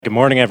Good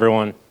morning,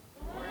 everyone.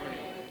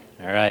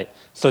 All right.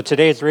 So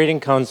today's reading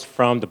comes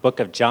from the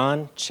book of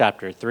John,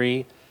 chapter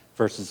 3,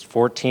 verses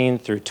 14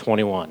 through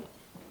 21.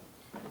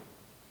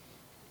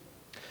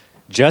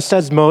 Just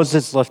as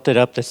Moses lifted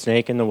up the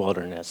snake in the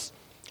wilderness,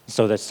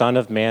 so the Son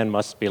of Man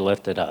must be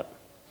lifted up,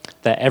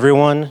 that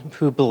everyone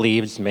who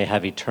believes may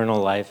have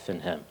eternal life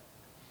in him.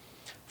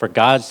 For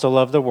God so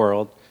loved the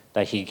world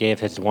that he gave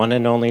his one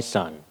and only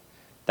Son,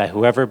 that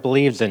whoever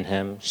believes in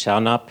him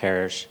shall not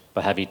perish,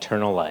 but have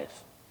eternal life.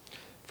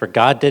 For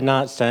God did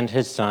not send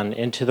his Son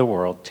into the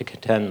world to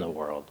condemn the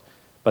world,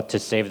 but to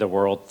save the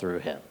world through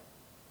him.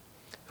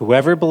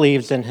 Whoever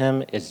believes in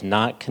him is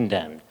not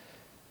condemned,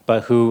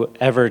 but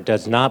whoever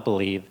does not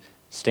believe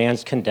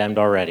stands condemned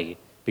already,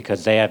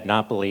 because they have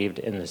not believed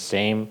in the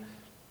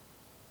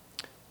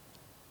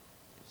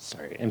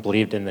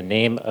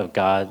name of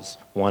God's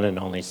one and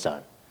only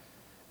Son.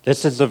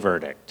 This is the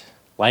verdict.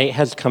 Light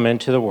has come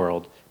into the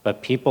world,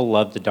 but people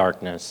loved the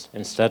darkness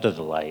instead of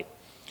the light,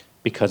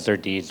 because their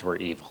deeds were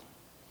evil.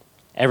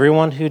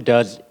 Everyone who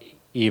does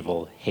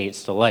evil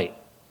hates the light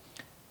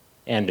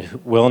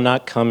and will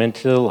not come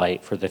into the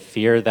light for the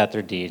fear that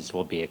their deeds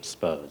will be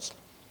exposed.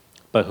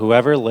 But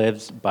whoever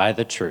lives by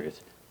the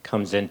truth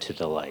comes into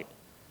the light,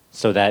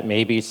 so that it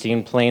may be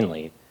seen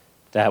plainly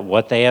that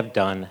what they have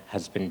done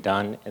has been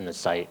done in the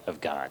sight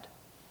of God.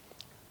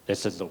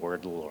 This is the word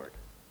of the Lord.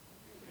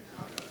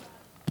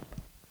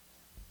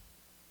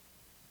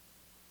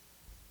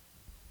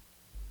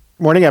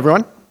 Morning,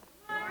 everyone.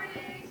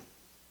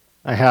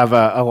 I have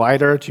a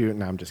lighter to...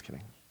 No, I'm just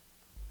kidding.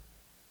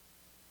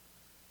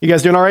 You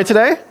guys doing all right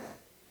today?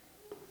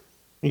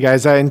 You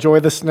guys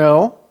enjoy the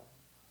snow?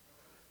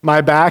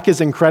 My back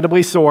is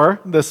incredibly sore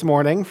this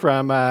morning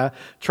from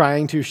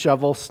trying to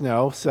shovel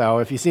snow. So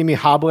if you see me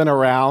hobbling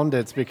around,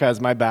 it's because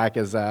my back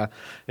is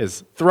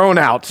thrown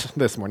out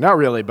this morning. Not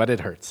really, but it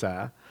hurts.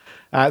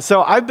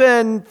 So I've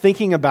been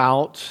thinking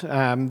about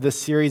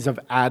this series of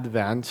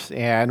Advent,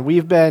 and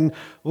we've been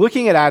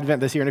looking at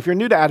Advent this year. And if you're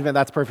new to Advent,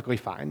 that's perfectly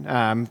fine.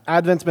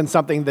 Advent's been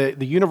something that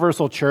the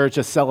Universal Church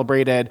has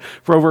celebrated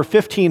for over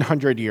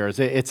 1,500 years.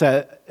 It's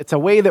a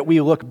way that we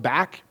look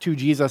back to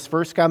Jesus'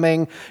 first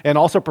coming and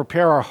also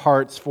prepare our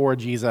hearts for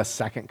Jesus'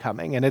 second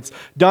coming. And it's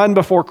done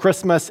before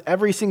Christmas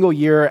every single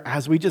year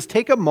as we just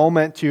take a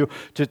moment to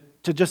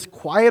just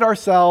quiet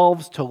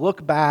ourselves, to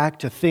look back,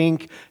 to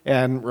think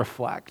and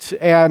reflect.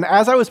 And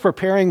as I was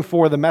preparing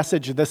for the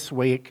message this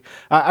week,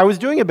 I was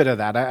doing a bit of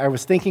that. I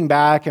was thinking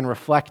back and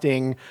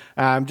reflecting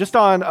just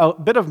on a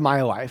bit of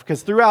my life,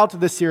 because throughout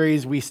this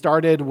series, we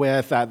started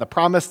with the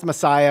promised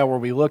Messiah, where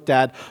we looked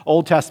at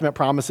Old Testament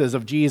promises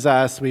of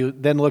Jesus. We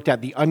then looked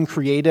at the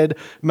uncreated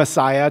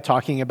Messiah,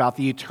 talking about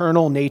the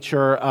eternal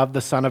nature of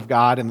the Son of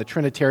God and the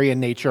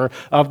Trinitarian nature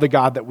of the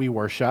God that we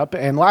worship.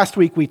 And last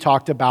week, we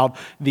talked about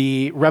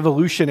the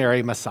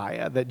revolutionary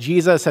Messiah, that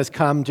Jesus has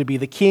come to be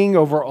the king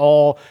over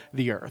all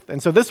the earth.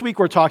 And so this week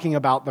we're talking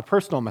about the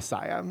personal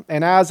Messiah.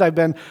 And as I've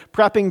been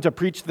prepping to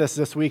preach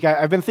this week,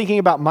 I've been thinking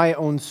about my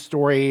own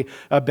story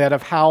a bit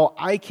of how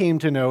I came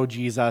to know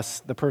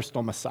Jesus, the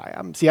personal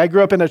Messiah. See, I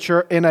grew up in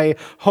a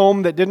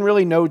home that didn't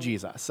really know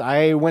Jesus.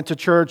 I went to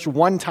church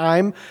one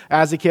time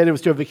as a kid. It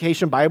was to a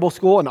vacation Bible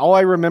school, and all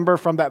I remember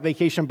from that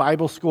vacation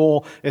Bible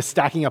school is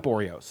stacking up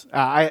Oreos.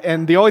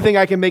 And the only thing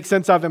I can make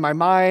sense of in my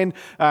mind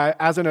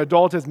as an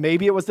adult is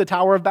maybe it was the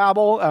Tower of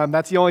Babel.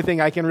 That's the only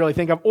thing I can really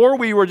think of. Or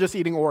we were just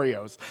eating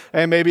Oreos.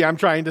 And maybe I'm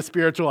trying to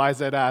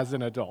spiritualize it as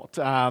an adult.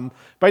 But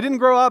I didn't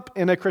grow up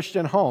in a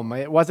Christian home.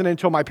 It wasn't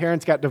until my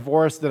parents got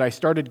divorced that I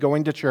started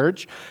going to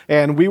church.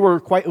 And we were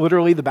quite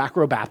literally the back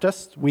row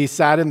Baptists. We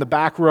sat in the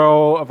back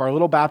row of our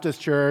little Baptist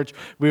church.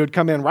 We would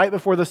come in right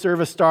before the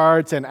service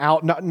starts and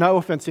out. No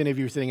offense to any of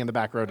you sitting in the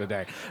back row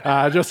today.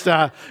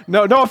 No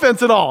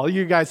offense at all.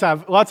 You guys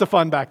have lots of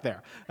fun back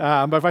there.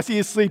 But if I see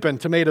you sleeping,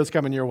 tomatoes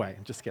coming your way.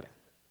 Just kidding.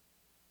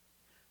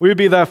 We would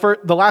be the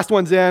last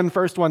ones in,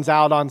 first ones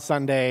out on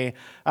Sunday.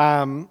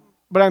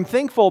 But I'm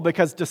thankful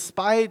because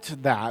despite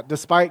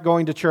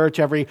going to church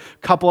every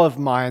couple of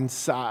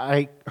months,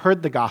 I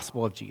heard the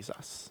gospel of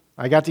Jesus.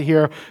 I got to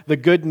hear the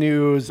good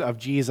news of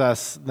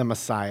Jesus, the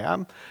Messiah.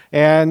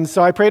 And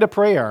so I prayed a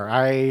prayer.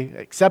 I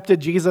accepted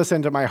Jesus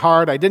into my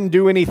heart. I didn't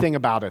do anything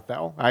about it,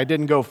 though. I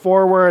didn't go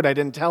forward. I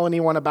didn't tell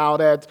anyone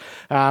about it.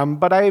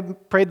 But I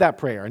prayed that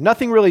prayer.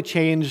 Nothing really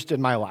changed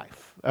in my life.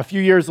 A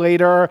few years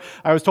later,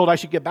 I was told I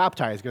should get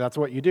baptized because that's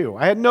what you do.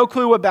 I had no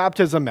clue what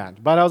baptism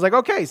meant, but I was like,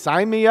 okay,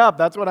 sign me up.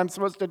 That's what I'm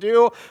supposed to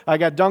do. I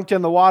got dunked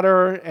in the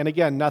water, and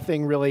again,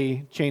 nothing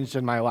really changed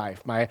in my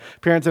life. My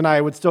parents and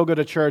I would still go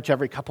to church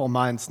every couple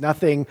months.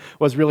 Nothing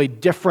was really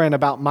different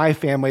about my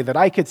family that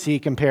I could see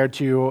compared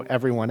to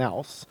everyone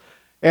else.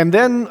 And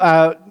then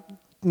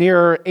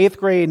near 8th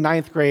grade,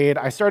 9th grade,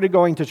 I started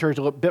going to church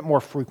a little bit more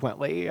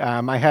frequently.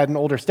 I had an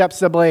older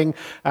step-sibling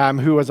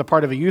who was a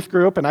part of a youth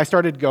group, and I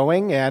started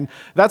going, and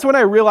that's when I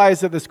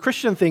realized that this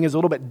Christian thing is a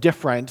little bit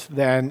different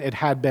than it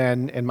had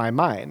been in my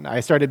mind.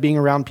 I started being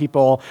around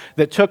people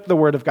that took the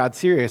Word of God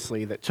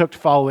seriously, that took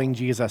following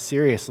Jesus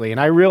seriously, and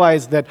I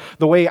realized that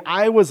the way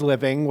I was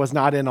living was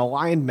not in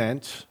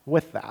alignment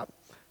with that.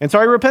 And so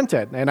I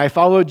repented, and I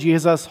followed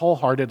Jesus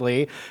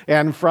wholeheartedly.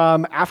 And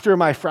from after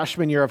my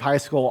freshman year of high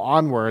school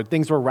onward,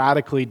 things were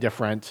radically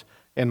different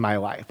in my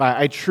life.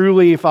 I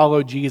truly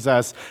followed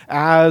Jesus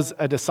as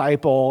a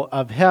disciple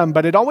of him,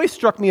 but it always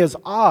struck me as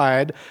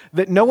odd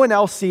that no one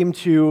else seemed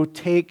to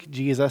take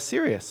Jesus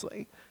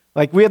seriously.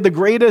 Like, we had the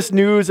greatest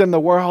news in the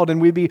world, and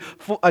we'd be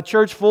a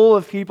church full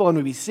of people, and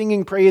we'd be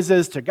singing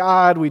praises to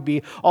God. We'd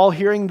be all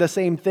hearing the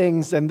same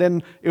things, and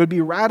then it would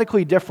be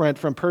radically different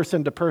from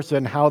person to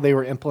person how they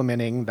were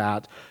implementing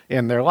that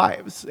in their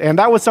lives. And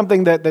that was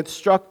something that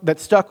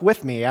stuck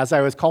with me as I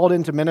was called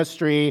into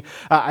ministry.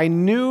 I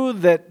knew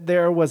that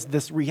there was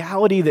this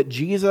reality that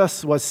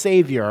Jesus was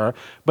Savior,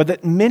 but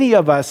that many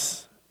of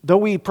us, though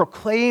we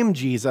proclaim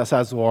Jesus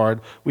as Lord,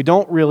 we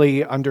don't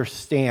really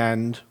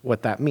understand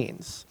what that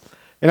means.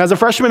 And as a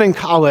freshman in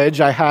college,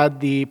 I had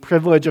the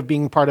privilege of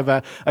being part of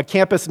a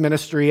campus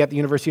ministry at the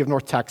University of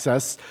North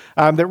Texas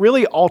that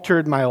really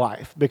altered my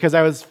life, because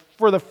I was,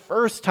 for the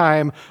first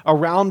time,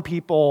 around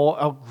people,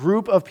 a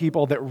group of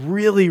people that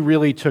really,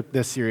 really took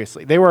this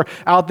seriously. They were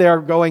out there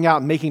going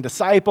out and making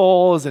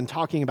disciples and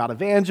talking about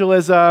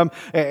evangelism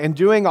and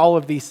doing all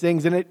of these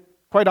things, and it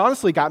quite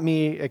honestly got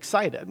me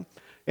excited.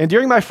 And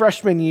during my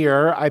freshman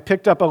year, I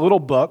picked up a little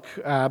book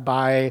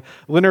by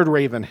Leonard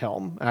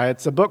Ravenhill.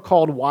 It's a book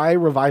called Why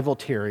Revival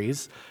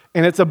Tarries,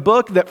 and it's a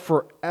book that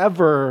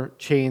forever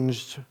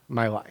changed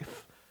my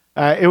life.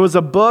 It was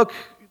a book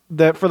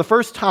that for the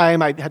first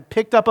time I had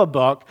picked up a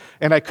book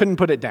and I couldn't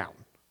put it down.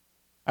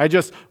 I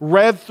just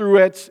read through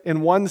it in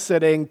one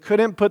sitting,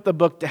 couldn't put the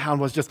book down,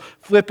 was just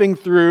flipping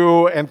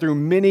through and through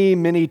many,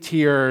 many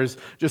tears,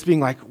 just being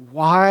like,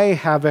 why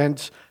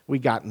haven't we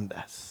gotten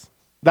this?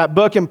 That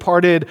book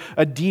imparted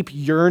a deep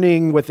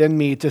yearning within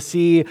me to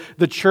see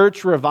the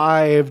church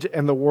revived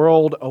and the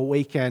world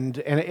awakened.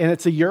 And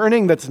it's a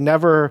yearning that's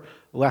never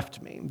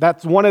left me.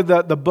 That's one of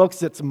the books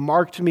that's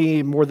marked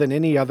me more than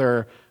any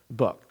other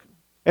book.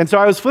 And so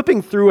I was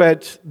flipping through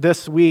it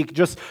this week,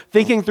 just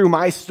thinking through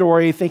my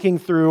story, thinking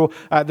through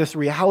this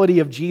reality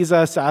of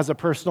Jesus as a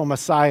personal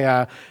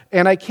Messiah.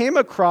 And I came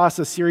across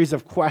a series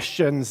of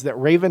questions that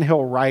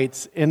Ravenhill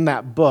writes in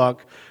that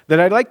book that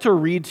I'd like to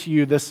read to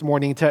you this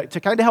morning to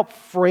kind of help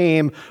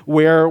frame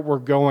where we're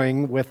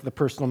going with the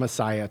personal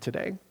Messiah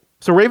today.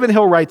 So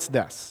Ravenhill writes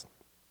this.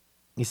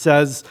 He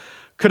says,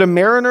 "Could a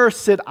mariner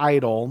sit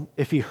idle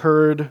if he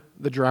heard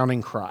the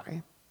drowning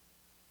cry?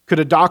 Could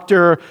a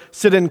doctor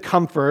sit in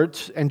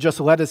comfort and just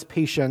let his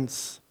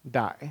patients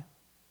die?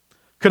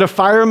 Could a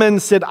fireman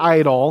sit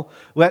idle,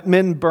 let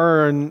men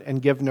burn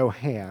and give no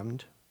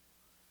hand?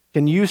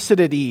 Can you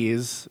sit at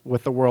ease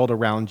with the world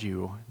around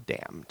you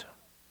damned?"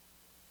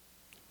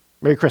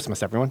 Merry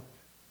Christmas, everyone.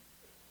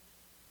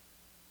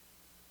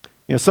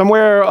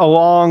 Somewhere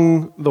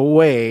along the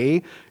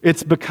way,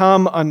 it's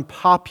become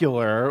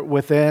unpopular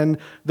within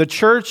the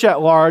church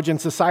at large and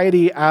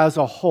society as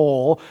a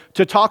whole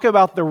to talk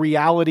about the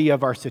reality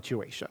of our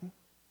situation,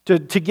 to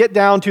get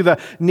down to the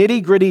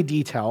nitty-gritty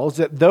details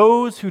that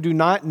those who do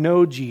not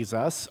know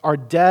Jesus are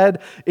dead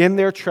in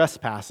their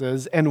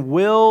trespasses and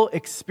will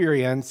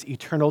experience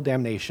eternal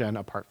damnation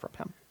apart from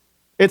him.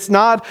 It's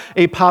not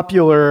a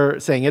popular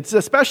saying. It's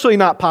especially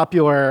not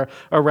popular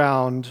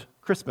around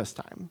Christmas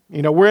time.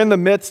 We're in the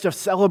midst of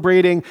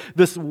celebrating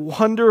this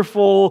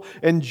wonderful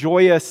and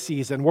joyous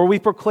season where we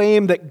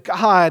proclaim that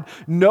God,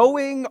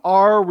 knowing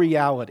our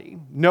reality,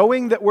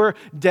 knowing that we're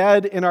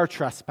dead in our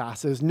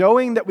trespasses,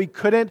 knowing that we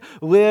couldn't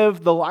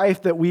live the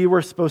life that we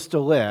were supposed to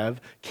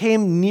live,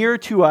 came near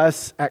to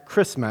us at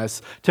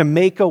Christmas to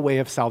make a way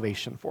of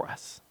salvation for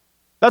us.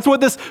 That's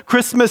what this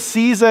Christmas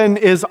season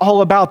is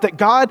all about, that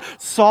God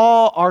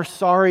saw our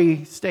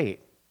sorry state.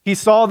 He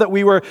saw that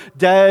we were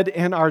dead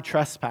in our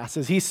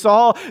trespasses. He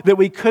saw that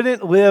we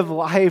couldn't live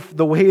life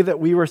the way that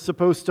we were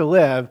supposed to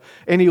live.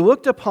 And he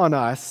looked upon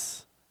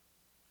us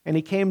and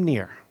he came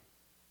near.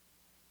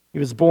 He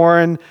was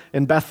born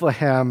in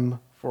Bethlehem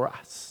for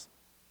us.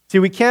 See,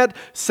 we can't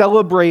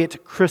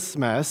celebrate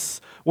Christmas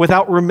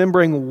without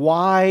remembering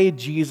why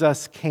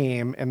Jesus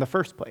came in the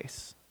first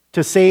place,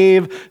 to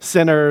save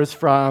sinners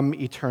from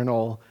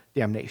eternal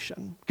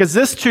damnation. Because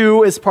this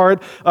too is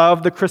part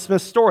of the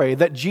Christmas story,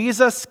 that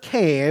Jesus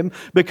came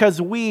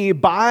because we,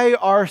 by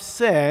our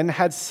sin,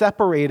 had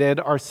separated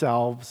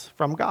ourselves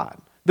from God.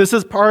 This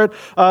is part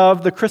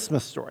of the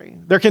Christmas story.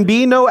 There can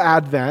be no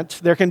Advent,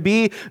 there can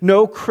be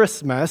no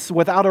Christmas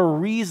without a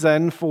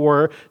reason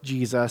for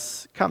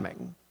Jesus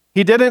coming.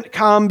 He didn't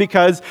come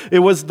because it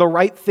was the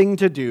right thing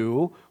to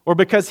do or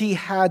because he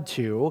had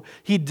to.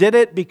 He did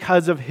it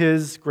because of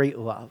his great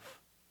love.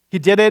 He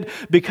did it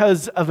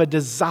because of a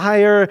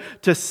desire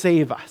to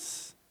save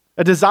us,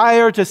 a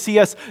desire to see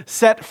us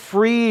set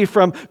free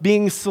from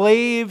being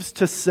slaves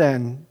to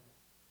sin,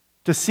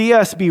 to see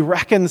us be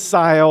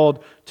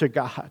reconciled to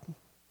God.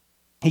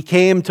 He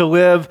came to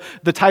live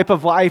the type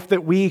of life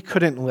that we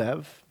couldn't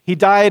live. He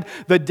died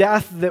the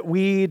death that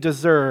we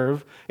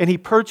deserve, and he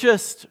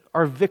purchased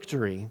our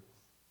victory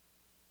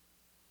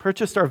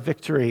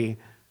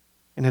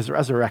in his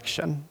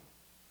resurrection.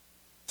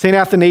 St.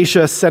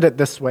 Athanasius said it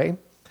this way.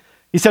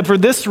 He said, "For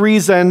this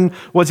reason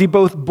was he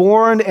both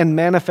born and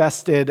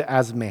manifested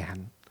as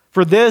man.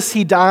 For this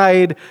he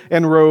died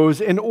and rose,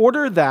 in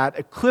order that,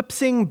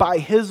 eclipsing by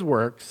his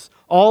works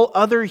all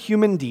other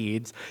human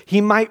deeds,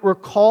 he might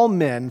recall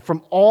men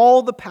from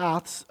all the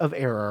paths of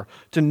error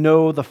to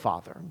know the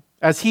Father.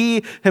 As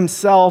he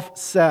himself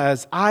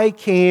says, I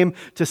came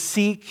to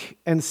seek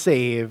and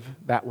save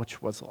that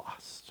which was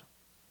lost."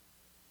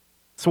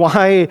 It's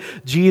why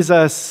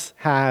Jesus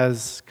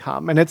has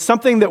come. And it's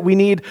something that we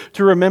need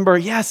to remember,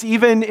 yes,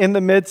 even in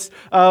the midst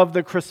of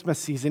the Christmas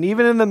season,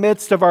 even in the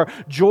midst of our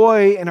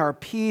joy and our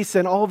peace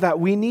and all of that,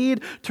 we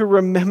need to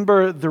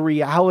remember the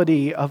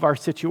reality of our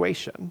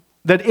situation.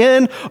 That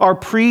in our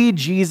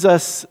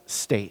pre-Jesus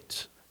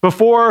state,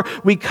 before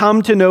we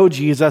come to know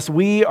Jesus,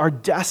 we are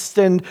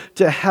destined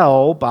to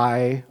hell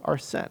by our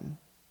sin.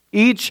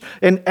 Each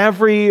and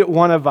every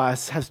one of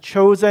us has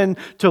chosen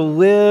to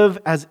live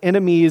as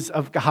enemies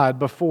of God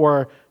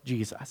before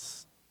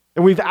Jesus.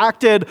 And we've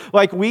acted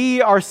like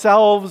we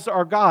ourselves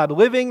are God,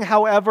 living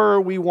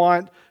however we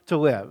want to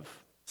live.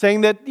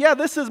 Saying that, yeah,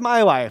 this is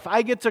my life.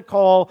 I get to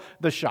call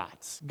the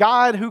shots.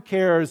 God, who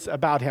cares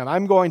about him?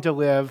 I'm going to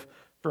live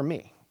for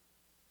me.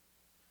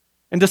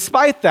 And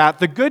despite that,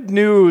 the good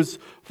news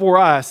for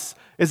us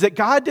is that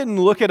God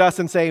didn't look at us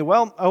and say,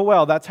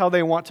 well, that's how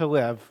they want to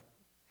live.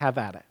 Have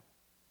at it.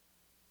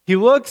 He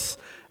looks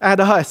at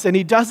us and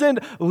he doesn't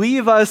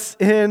leave us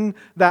in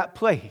that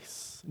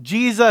place.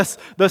 Jesus,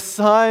 the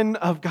Son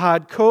of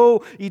God,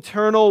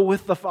 co-eternal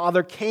with the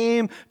Father,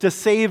 came to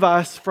save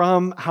us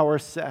from our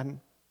sin.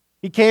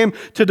 He came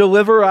to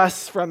deliver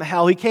us from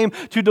hell. He came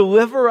to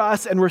deliver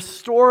us and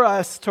restore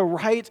us to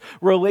right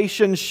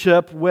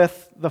relationship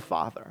with the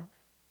Father.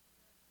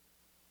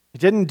 He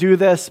didn't do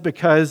this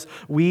because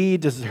we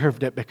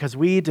deserved it, because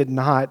we did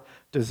not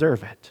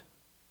deserve it.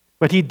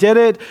 But he did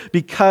it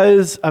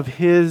because of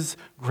his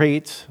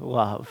great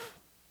love.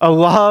 A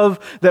love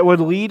that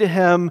would lead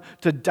him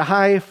to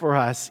die for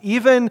us,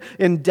 even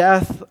in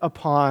death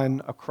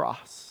upon a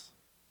cross.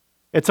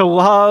 It's a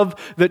love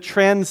that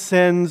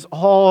transcends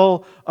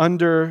all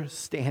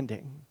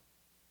understanding.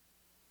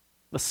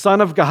 The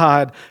Son of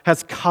God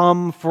has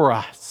come for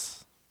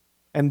us.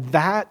 And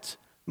that,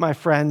 my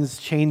friends,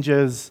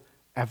 changes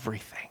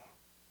everything.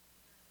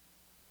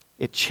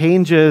 It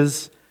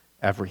changes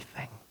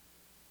everything.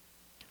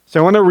 So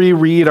I want to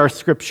reread our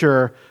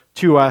scripture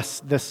to us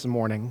this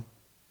morning.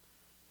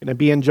 It's going to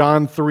be in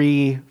John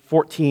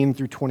 3:14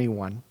 through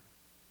 21.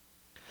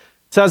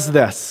 It says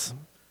this,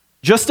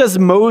 "Just as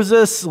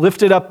Moses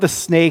lifted up the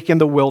snake in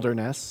the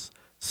wilderness,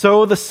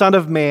 so the Son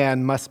of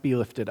Man must be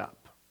lifted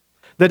up,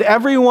 that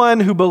everyone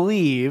who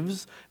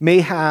believes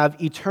may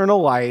have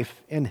eternal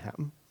life in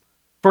him.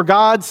 For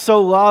God so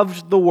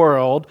loved the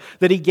world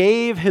that he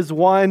gave his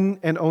one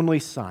and only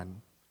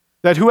Son,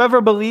 that whoever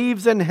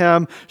believes in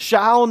him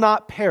shall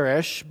not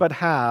perish, but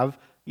have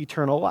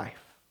eternal life.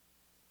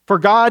 For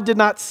God did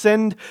not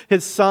send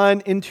his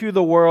Son into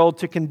the world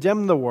to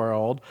condemn the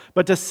world,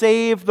 but to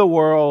save the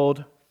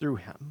world through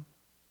him.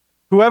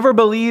 Whoever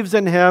believes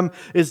in him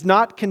is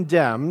not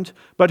condemned,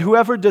 but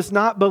whoever does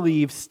not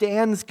believe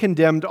stands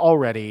condemned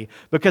already,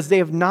 because they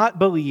have not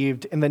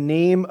believed in the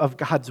name of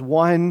God's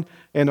one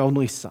and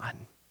only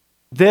Son.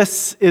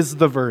 This is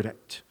the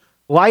verdict.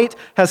 Light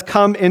has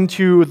come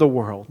into the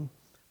world,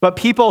 but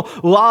people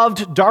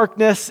loved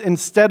darkness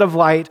instead of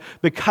light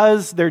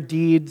because their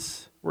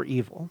deeds were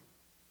evil.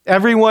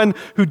 Everyone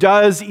who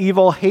does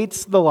evil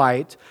hates the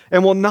light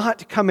and will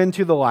not come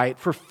into the light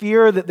for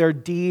fear that their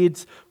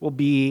deeds will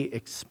be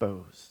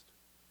exposed.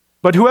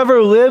 But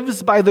whoever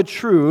lives by the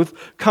truth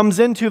comes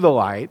into the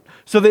light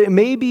so that it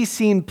may be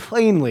seen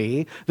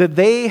plainly that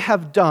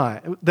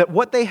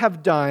what they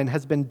have done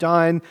has been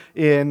done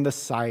in the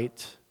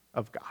sight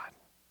of God."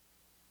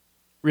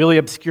 Really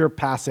obscure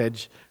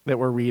passage that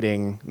we're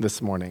reading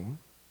this morning.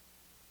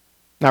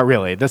 Not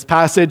really. This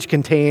passage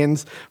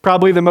contains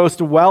probably the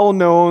most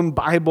well-known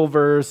Bible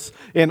verse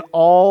in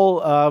all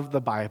of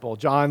the Bible,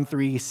 John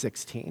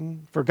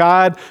 3:16. "For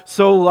God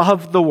so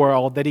loved the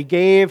world that he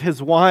gave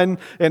his one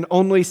and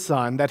only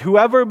Son, that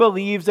whoever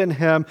believes in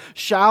him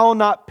shall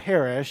not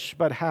perish,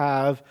 but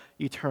have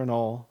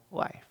eternal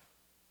life."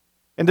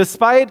 And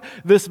despite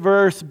this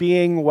verse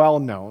being well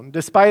known,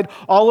 despite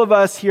all of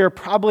us here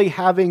probably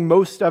having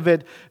most of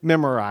it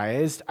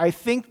memorized, I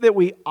think that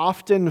we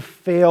often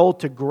fail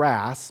to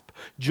grasp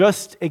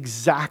just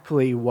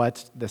exactly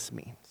what this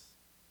means.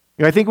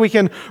 I think we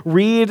can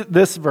read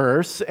this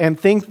verse and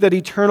think that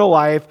eternal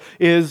life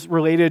is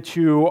related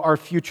to our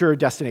future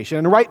destination,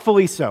 and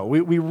rightfully so.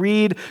 We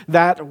read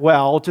that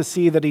well to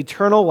see that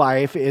eternal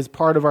life is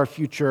part of our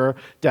future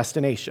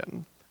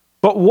destination.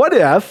 But what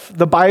if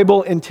the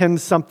Bible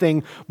intends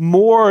something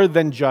more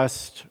than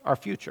just our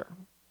future?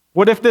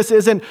 What if this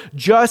isn't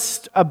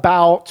just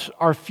about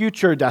our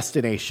future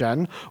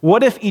destination?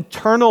 What if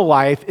eternal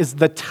life is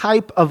the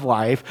type of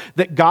life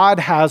that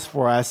God has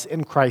for us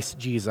in Christ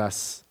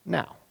Jesus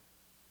now?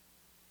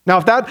 Now,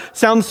 if that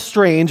sounds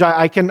strange,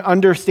 I can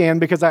understand,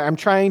 because I'm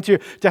trying to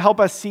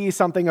help us see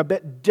something a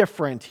bit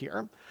different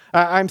here.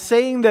 I'm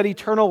saying that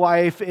eternal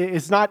life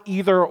is not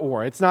either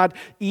or. It's not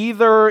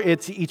either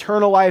it's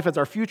eternal life as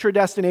our future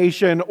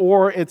destination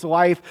or it's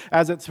life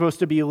as it's supposed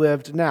to be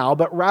lived now,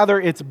 but rather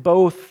it's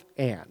both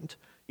and.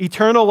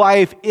 Eternal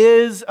life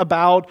is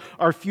about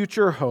our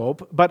future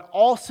hope, but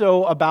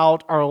also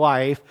about our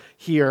life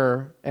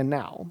here and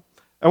now.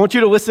 I want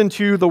you to listen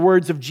to the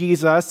words of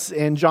Jesus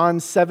in John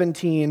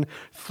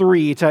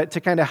 17:3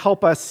 to kind of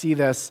help us see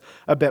this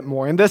a bit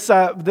more. And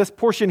this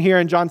portion here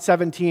in John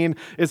 17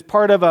 is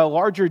part of a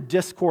larger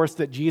discourse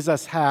that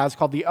Jesus has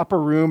called the Upper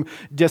Room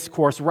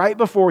Discourse right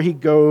before he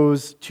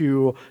goes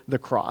to the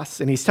cross.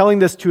 And he's telling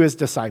this to his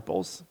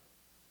disciples.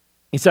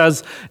 He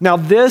says, "Now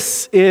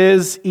this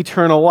is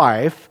eternal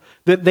life,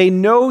 that they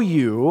know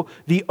you,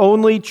 the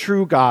only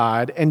true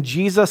God, and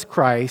Jesus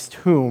Christ,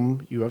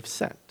 whom you have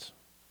sent."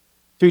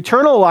 So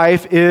eternal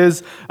life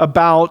is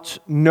about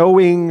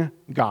knowing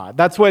God.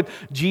 That's what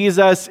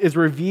Jesus is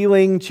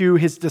revealing to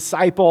his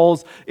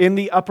disciples in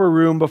the upper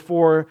room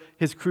before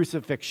his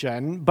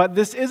crucifixion. But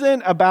this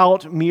isn't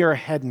about mere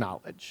head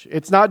knowledge.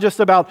 It's not just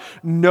about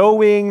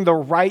knowing the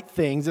right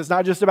things. It's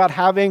not just about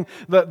having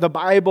the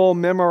Bible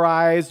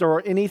memorized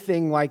or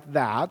anything like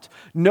that.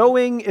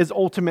 Knowing is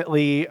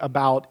ultimately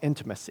about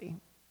intimacy.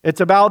 It's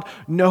about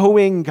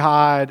knowing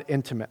God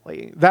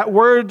intimately. That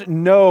word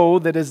know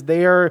that is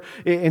there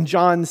in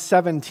John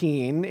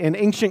 17 in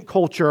ancient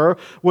culture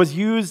was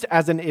used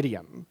as an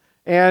idiom.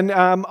 And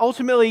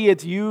ultimately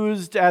it's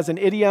used as an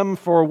idiom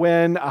for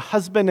when a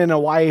husband and a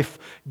wife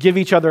give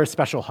each other a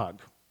special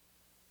hug.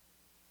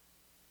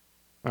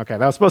 Okay,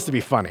 that was supposed to be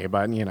funny,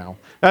 but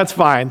that's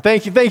fine.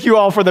 Thank you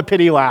all for the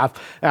pity laugh.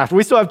 After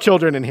we still have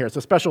children in here,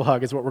 so special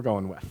hug is what we're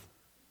going with.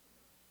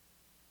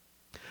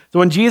 So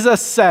when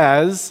Jesus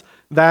says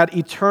that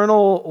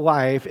eternal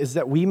life is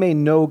that we may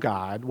know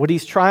God, what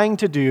he's trying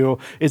to do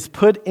is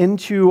put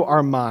into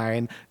our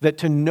mind that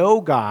to know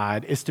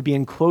God is to be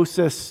in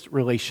closest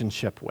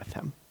relationship with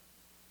him.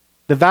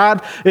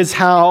 That is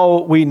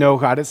how we know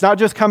God. It's not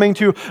just coming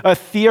to a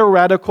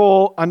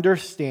theoretical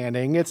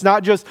understanding. It's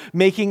not just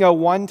making a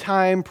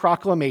one-time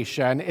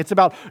proclamation. It's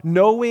about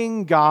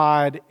knowing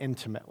God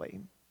intimately,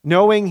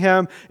 knowing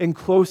him in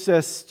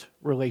closest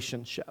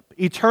relationship.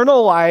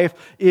 Eternal life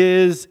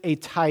is a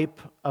type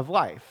of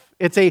life.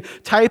 It's a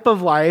type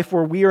of life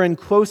where we are in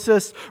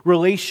closest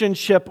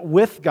relationship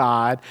with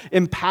God,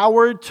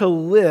 empowered to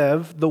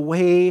live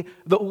life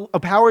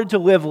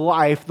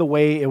the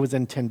way it was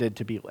intended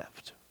to be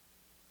lived.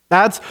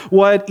 That's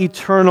what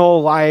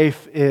eternal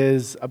life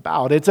is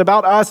about. It's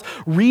about us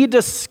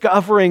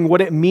rediscovering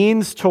what it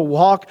means to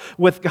walk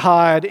with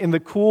God in the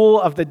cool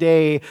of the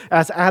day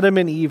as Adam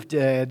and Eve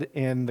did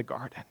in the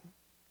garden.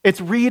 It's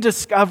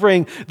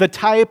rediscovering the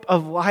type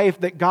of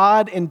life that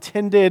God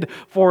intended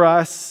for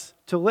us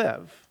to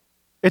live.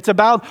 It's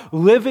about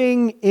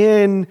living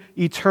in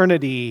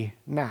eternity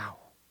now.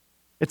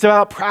 It's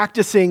about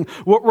practicing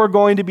what we're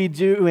going to be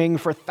doing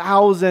for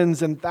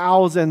thousands and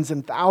thousands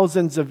and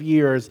thousands of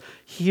years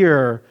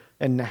here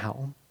and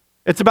now.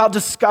 It's about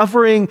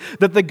discovering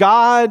that the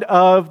God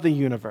of the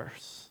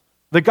universe,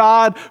 the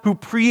God who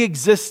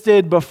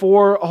pre-existed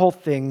before all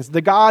things,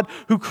 the God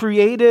who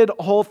created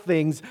all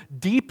things,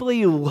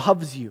 deeply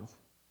loves you.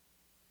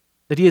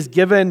 That he has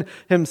given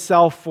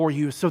himself for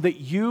you so that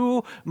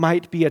you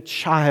might be a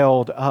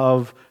child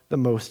of the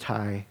Most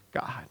High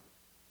God.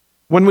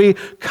 When we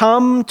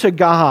come to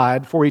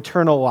God for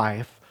eternal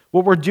life,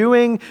 what we're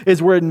doing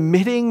is we're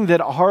admitting that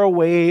our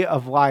way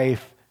of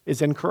life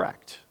is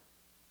incorrect.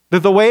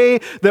 That the way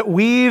that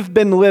we've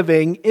been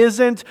living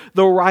isn't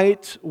the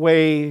right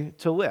way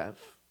to live.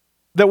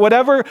 That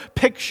whatever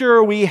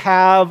picture we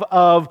have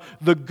of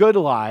the good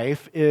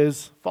life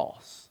is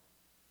false.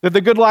 That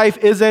the good life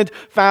isn't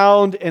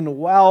found in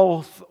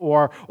wealth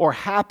or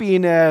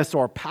happiness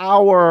or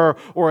power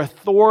or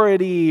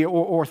authority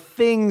or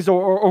things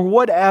or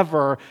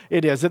whatever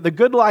it is. That the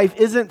good life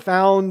isn't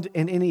found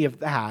in any of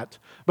that,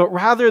 but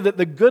rather that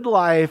the good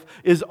life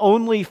is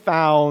only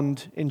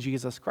found in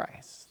Jesus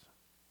Christ.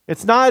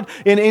 It's not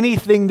in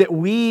anything that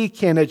we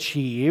can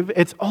achieve.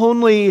 It's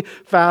only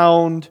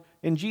found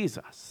in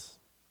Jesus.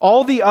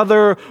 All the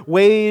other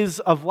ways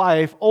of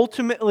life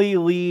ultimately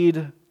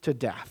lead to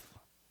death.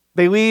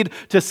 They lead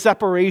to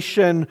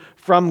separation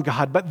from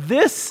God. But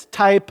this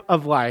type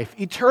of life,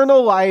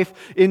 eternal life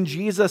in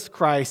Jesus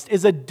Christ,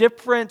 is a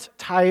different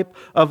type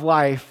of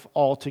life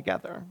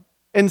altogether.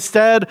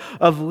 Instead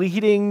of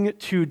leading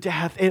to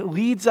death, it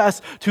leads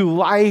us to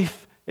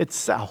life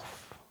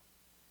itself.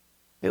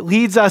 It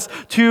leads us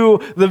to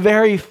the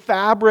very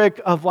fabric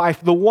of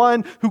life, the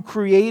one who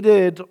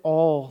created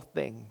all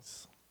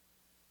things.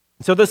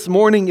 So this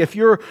morning, if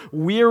you're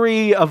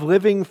weary of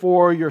living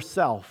for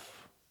yourself,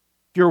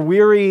 if you're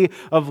weary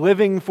of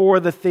living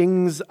for the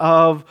things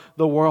of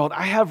the world,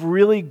 I have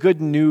really good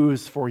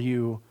news for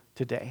you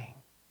today.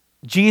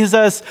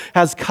 Jesus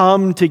has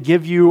come to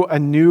give you a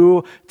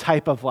new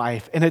type of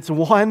life, and it's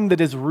one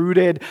that is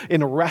rooted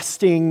in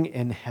resting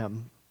in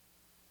him.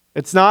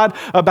 It's not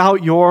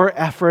about your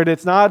effort.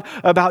 It's not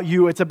about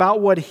you. It's about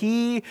what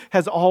he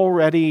has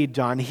already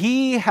done.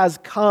 He has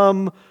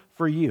come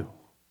for you.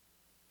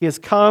 He has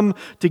come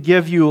to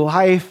give you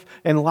life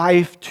and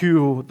life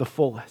to the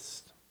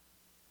fullest.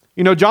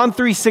 You know, John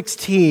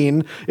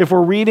 3:16, if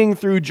we're reading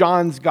through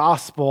John's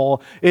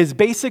gospel, is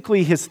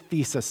basically his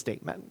thesis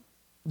statement.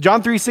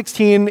 John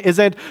 3:16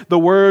 isn't the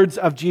words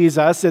of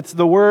Jesus, it's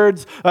the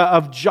words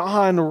of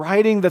John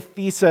writing the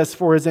thesis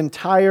for his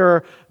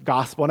entire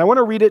gospel. And I want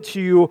to read it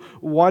to you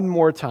one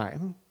more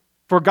time.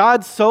 For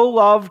God so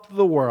loved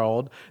the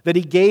world that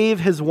he gave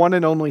his one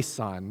and only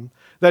Son,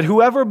 that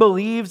whoever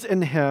believes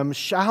in him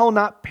shall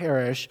not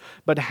perish,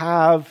 but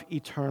have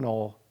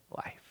eternal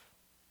life.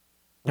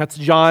 That's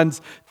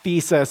John's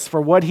thesis for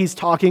what he's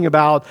talking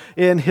about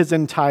in his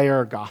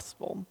entire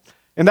gospel.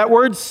 And that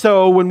word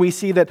 "so," when we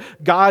see that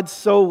God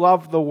so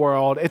loved the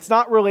world, it's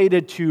not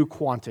related to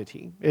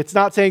quantity. It's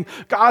not saying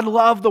God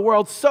loved the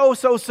world so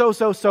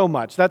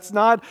much. That's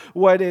not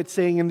what it's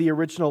saying in the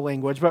original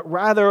language, but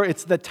rather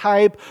it's the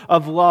type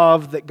of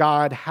love that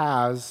God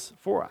has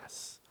for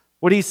us.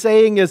 What he's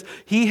saying is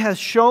he has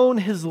shown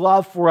his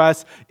love for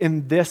us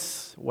in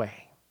this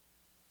way,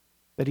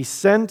 that he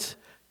sent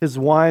his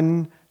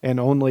one and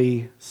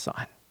only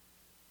Son.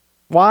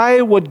 Why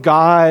would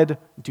God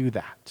do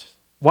that?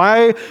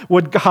 Why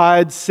would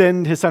God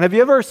send his Son? Have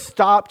you ever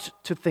stopped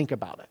to think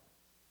about it?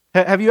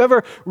 Have you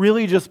ever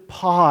really just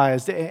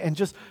paused and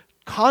just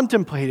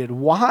contemplated,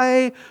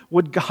 why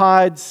would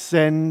God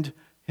send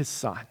his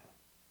Son?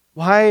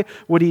 Why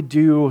would he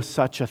do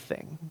such a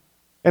thing?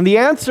 And the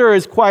answer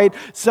is quite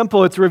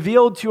simple. It's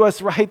revealed to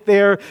us right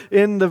there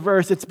in the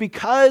verse. It's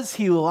because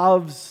he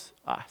loves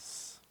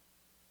us.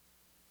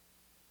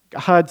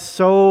 God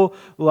so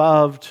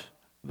loved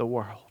the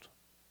world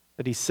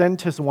that he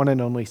sent his one and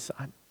only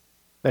Son,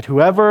 that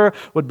whoever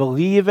would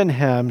believe in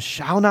him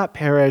shall not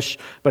perish,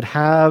 but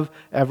have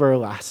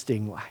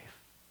everlasting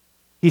life.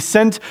 He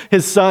sent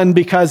his Son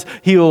because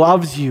he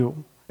loves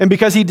you and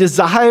because he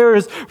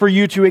desires for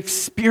you to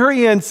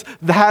experience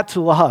that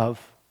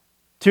love,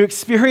 to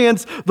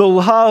experience the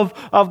love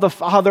of the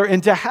Father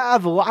and to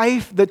have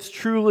life that's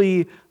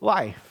truly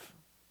life.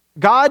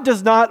 God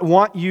does not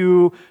want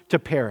you to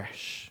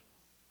perish.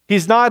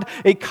 He's not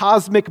a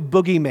cosmic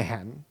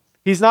boogeyman.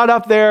 He's not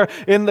up there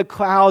in the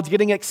clouds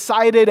getting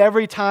excited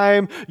every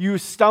time you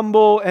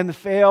stumble and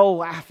fail,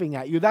 laughing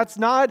at you. That's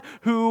not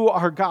who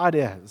our God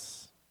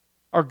is.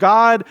 Our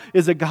God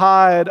is a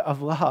God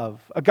of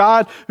love, a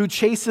God who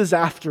chases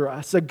after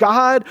us, a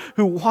God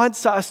who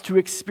wants us to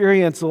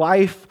experience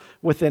life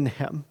within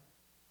him,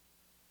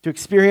 to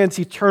experience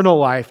eternal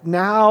life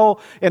now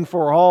and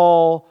for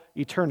all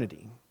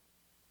eternity.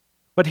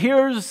 But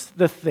here's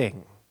the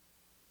thing.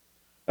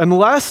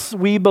 Unless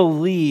we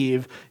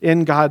believe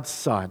in God's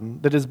Son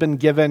that has been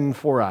given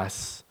for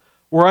us,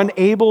 we're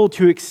unable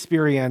to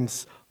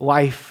experience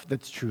life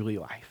that's truly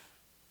life.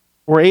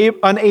 We're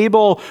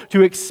unable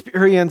to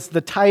experience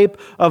the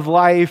type of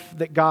life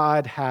that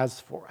God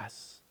has for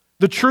us.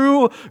 The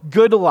true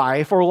good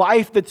life, or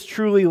life that's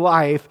truly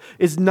life,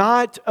 is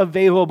not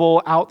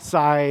available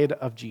outside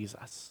of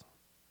Jesus.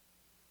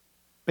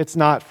 It's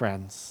not,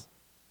 friends.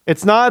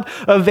 It's not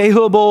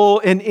available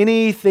in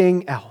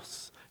anything else.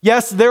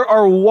 Yes, there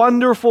are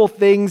wonderful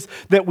things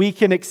that we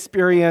can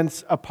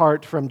experience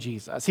apart from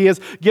Jesus. He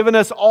has given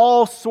us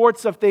all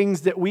sorts of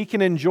things that we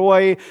can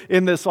enjoy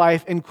in this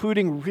life,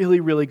 including really,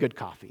 really good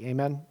coffee.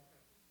 Amen?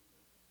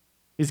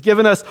 He's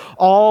given us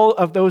all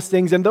of those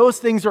things, and those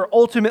things are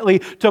ultimately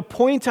to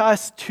point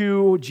us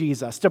to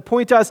Jesus, to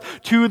point us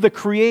to the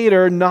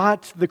Creator,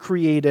 not the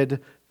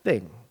created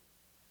thing.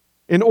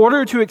 In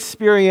order to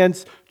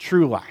experience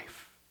true life,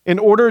 in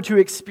order to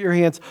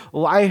experience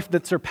life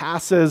that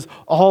surpasses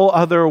all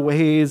other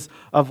ways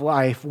of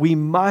life, we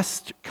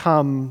must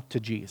come to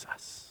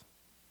Jesus.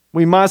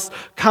 We must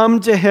come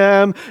to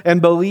him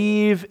and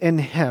believe in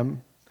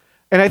him.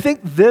 And I think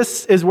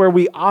this is where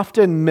we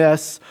often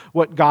miss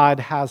what God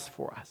has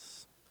for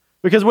us.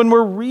 Because when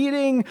we're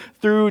reading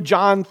through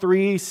John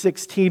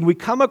 3:16, we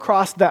come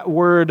across that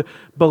word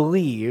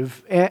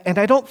believe, and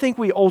I don't think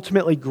we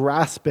ultimately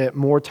grasp it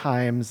more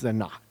times than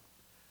not.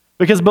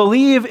 Because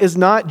believe is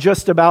not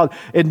just about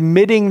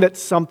admitting that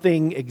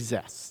something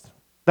exists.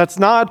 That's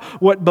not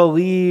what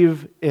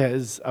believe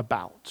is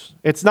about.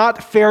 It's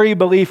not fairy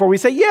belief where we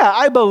say, yeah,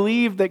 I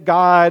believe that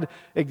God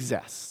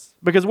exists.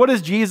 Because what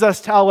does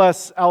Jesus tell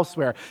us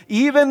elsewhere?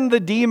 Even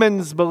the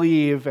demons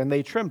believe and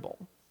they tremble.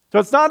 So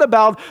it's not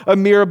about a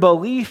mere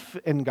belief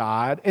in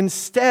God.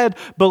 Instead,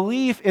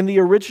 belief in the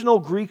original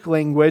Greek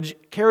language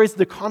carries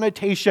the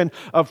connotation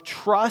of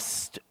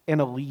trust and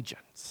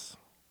allegiance.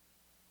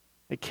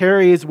 It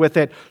carries with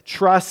it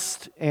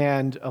trust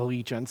and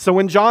allegiance. So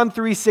when John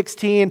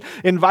 3:16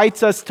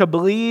 invites us to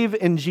believe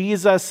in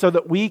Jesus so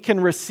that we can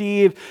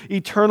receive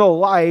eternal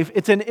life,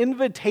 it's an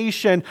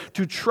invitation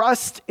to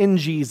trust in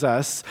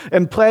Jesus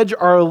and pledge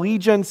our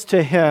allegiance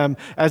to him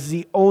as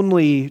the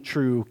only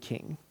true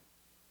King.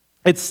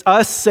 It's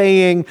us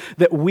saying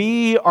that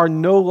we are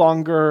no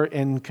longer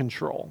in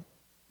control.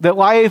 That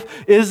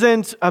life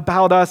isn't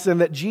about us and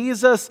that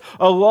Jesus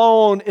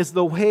alone is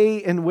the way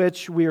in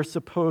which we are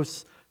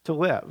supposed to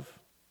live.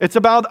 It's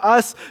about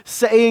us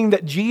saying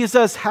that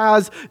Jesus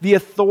has the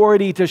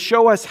authority to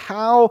show us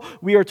how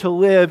we are to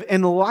live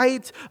in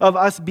light of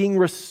us being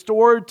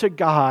restored to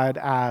God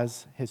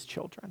as his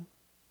children.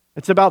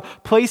 It's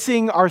about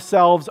placing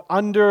ourselves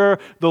under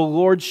the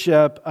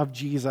lordship of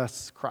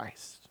Jesus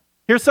Christ.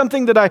 Here's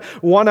something that I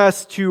want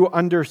us to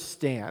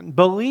understand.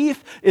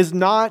 Belief is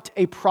not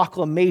a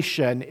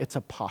proclamation, it's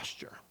a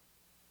posture.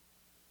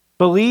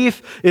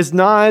 Belief is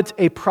not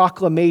a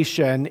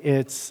proclamation,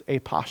 it's a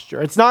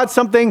posture. It's not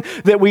something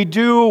that we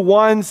do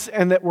once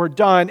and that we're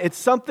done. It's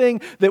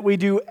something that we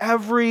do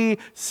every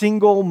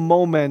single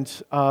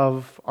moment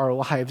of our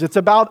lives. It's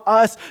about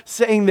us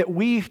saying that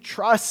we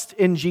trust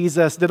in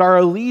Jesus, that our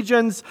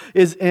allegiance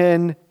is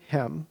in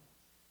him.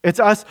 It's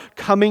us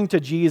coming to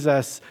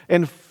Jesus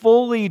and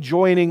fully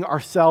joining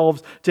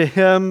ourselves to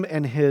him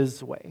and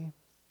his way.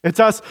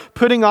 It's us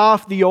putting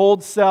off the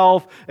old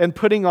self and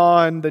putting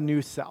on the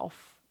new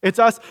self. It's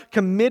us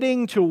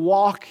committing to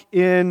walk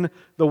in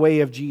the way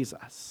of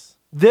Jesus.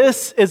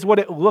 This is what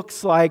it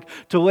looks like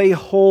to lay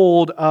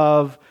hold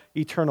of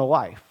eternal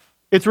life.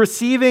 It's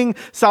receiving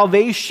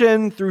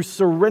salvation through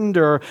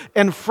surrender,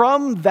 and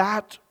from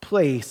that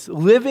place,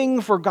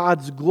 living for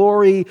God's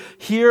glory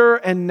here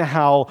and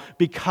now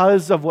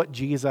because of what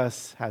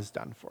Jesus has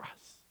done for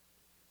us.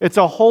 It's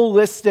a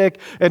holistic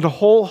and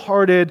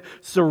wholehearted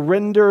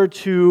surrender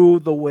to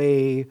the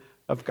way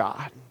of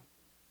God.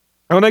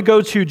 I want to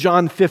go to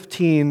John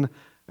 15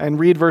 and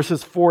read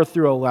verses 4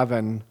 through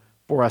 11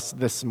 for us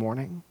this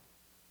morning.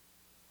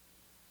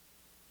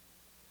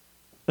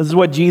 This is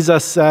what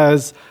Jesus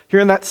says here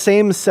in that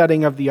same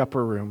setting of the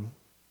upper room.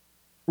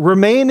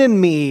 Remain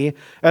in me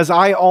as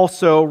I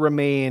also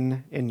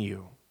remain in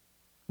you.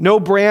 No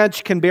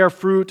branch can bear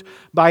fruit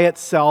by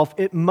itself.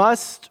 It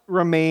must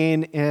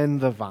remain in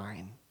the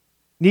vine.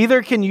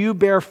 Neither can you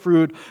bear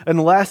fruit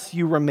unless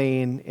you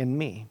remain in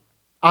me.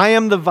 I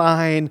am the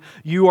vine,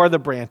 you are the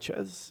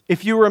branches.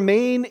 If you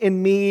remain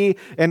in me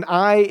and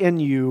I in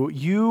you,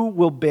 you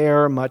will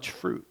bear much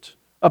fruit.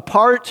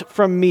 Apart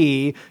from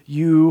me,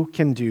 you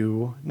can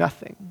do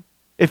nothing.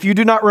 If you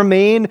do not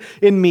remain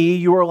in me,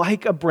 you are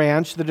like a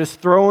branch that is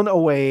thrown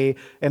away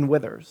and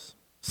withers.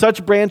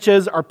 Such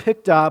branches are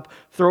picked up,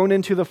 thrown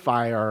into the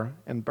fire,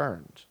 and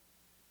burned.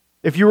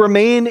 If you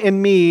remain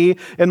in me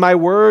and my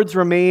words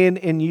remain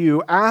in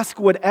you, ask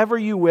whatever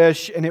you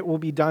wish and it will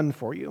be done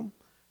for you.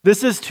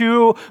 This is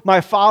to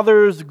my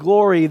Father's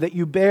glory that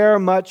you bear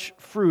much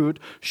fruit,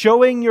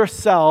 showing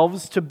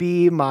yourselves to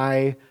be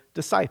my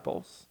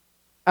disciples.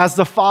 As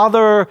the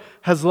Father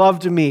has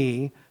loved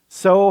me,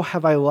 so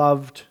have I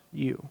loved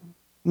you.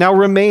 Now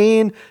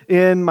remain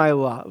in my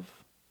love.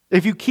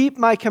 If you keep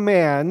my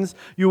commands,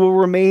 you will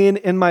remain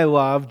in my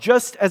love,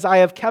 just as I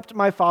have kept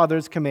my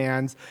Father's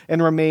commands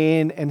and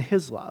remain in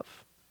his love.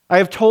 I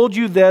have told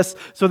you this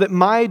so that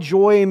my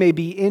joy may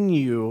be in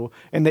you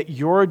and that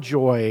your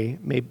joy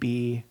may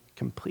be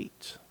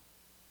complete.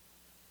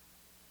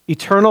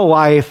 Eternal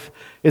life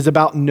is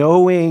about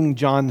knowing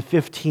John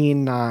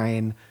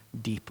 15:9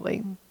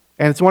 deeply.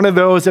 And it's one of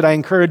those that I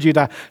encourage you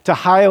to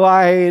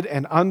highlight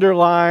and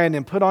underline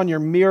and put on your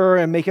mirror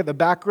and make it the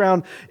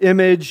background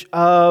image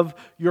of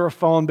your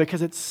phone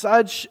because it's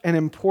such an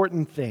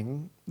important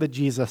thing that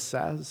Jesus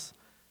says.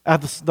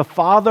 As the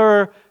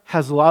Father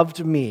has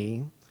loved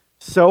me,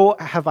 so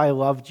have I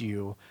loved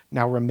you.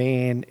 Now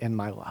remain in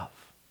my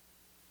love.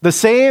 The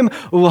same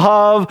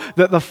love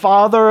that the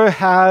Father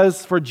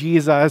has for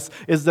Jesus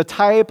is the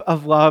type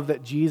of love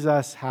that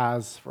Jesus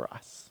has for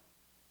us.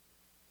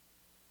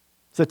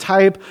 It's a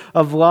type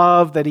of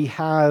love that he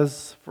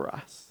has for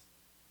us.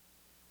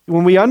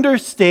 When we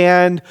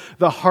understand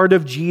the heart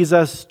of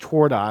Jesus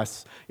toward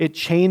us, it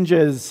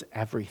changes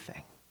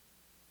everything.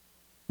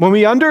 When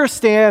we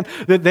understand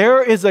that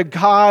there is a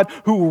God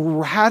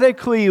who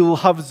radically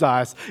loves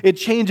us, it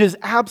changes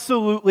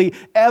absolutely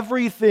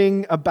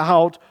everything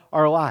about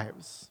our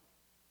lives.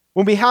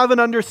 When we have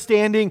an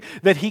understanding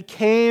that he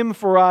came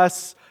for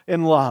us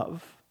in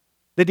love,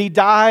 that he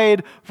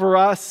died for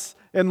us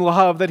in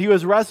love, that he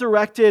was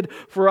resurrected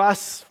for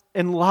us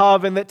in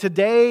love, and that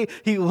today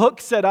he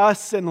looks at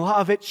us in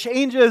love, it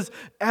changes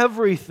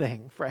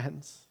everything,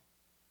 friends.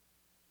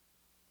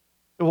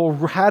 It will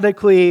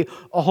radically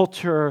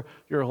alter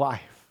your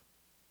life.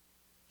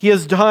 He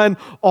has done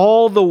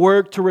all the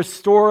work to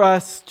restore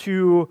us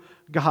to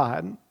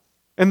God.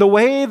 And the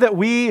way that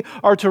we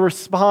are to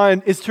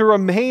respond is to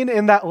remain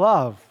in that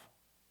love,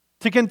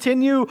 to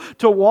continue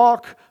to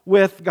walk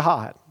with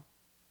God.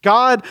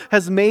 God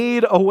has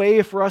made a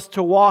way for us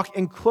to walk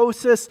in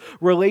closest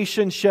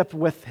relationship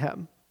with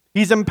him.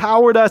 He's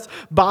empowered us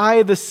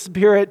by the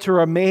Spirit to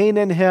remain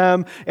in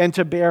him and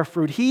to bear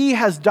fruit. He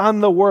has done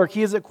the work. He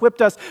has equipped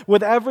us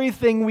with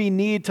everything we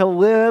need to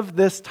live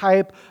this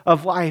type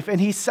of life. And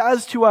he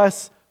says to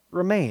us,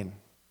 remain.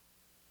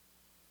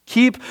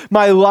 Keep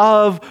my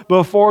love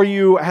before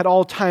you at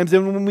all times.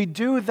 And when we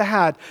do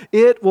that,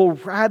 it will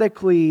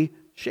radically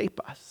shape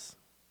us.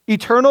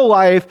 Eternal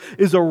life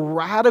is a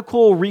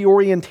radical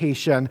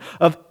reorientation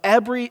of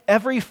every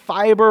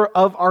fiber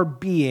of our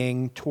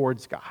being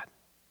towards God.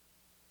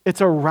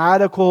 It's a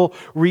radical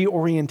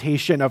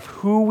reorientation of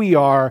who we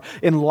are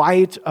in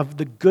light of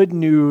the good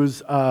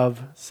news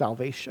of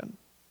salvation.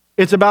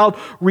 It's about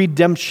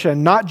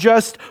redemption, not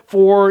just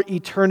for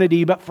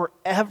eternity, but for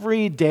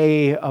every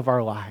day of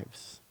our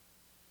lives.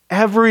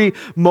 Every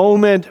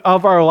moment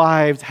of our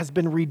lives has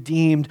been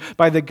redeemed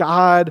by the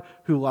God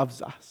who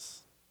loves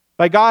us.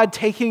 By God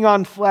taking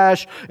on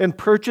flesh and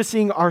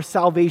purchasing our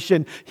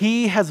salvation,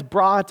 He has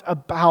brought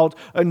about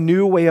a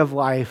new way of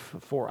life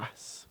for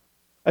us.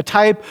 A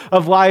type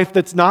of life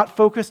that's not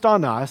focused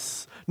on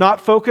us, not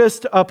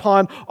focused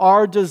upon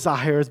our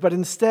desires, but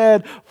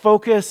instead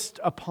focused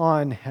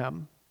upon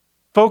Him.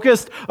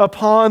 Focused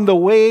upon the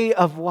way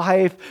of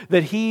life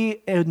that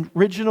He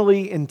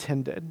originally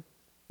intended.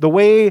 The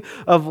way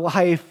of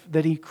life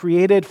that He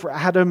created for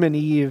Adam and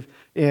Eve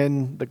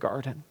in the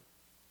garden.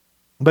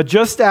 But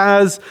just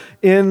as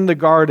in the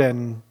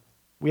garden,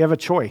 we have a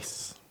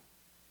choice.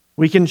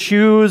 We can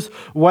choose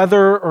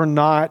whether or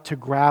not to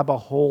grab a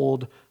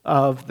hold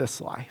of this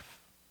life.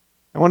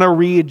 I want to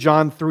read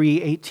John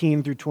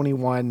 3:18 through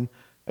 21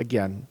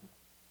 again.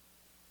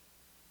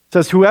 It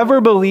says,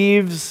 "Whoever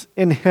believes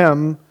in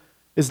Him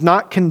is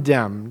not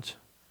condemned,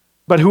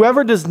 but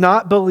whoever does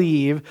not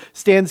believe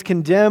stands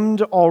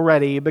condemned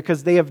already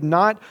because they have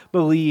not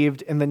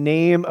believed in the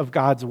name of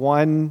God's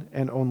one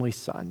and only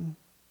Son.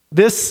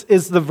 This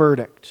is the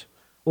verdict.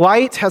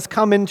 Light has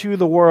come into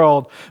the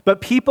world, but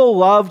people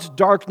loved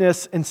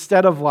darkness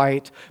instead of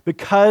light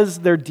because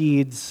their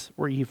deeds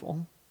were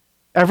evil.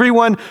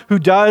 Everyone who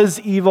does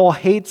evil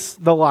hates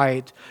the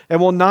light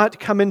and will not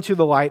come into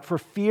the light for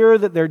fear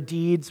that their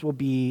deeds will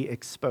be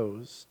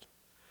exposed.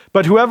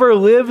 But whoever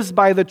lives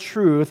by the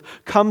truth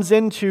comes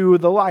into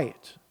the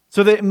light,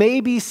 so that it may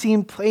be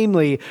seen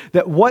plainly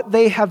that what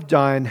they have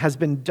done has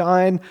been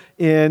done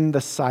in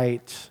the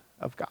sight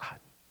of God."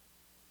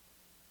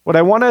 What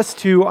I want us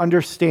to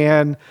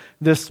understand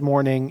this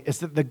morning is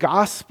that the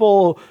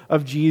gospel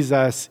of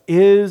Jesus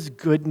is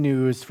good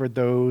news for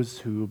those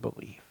who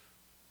believe.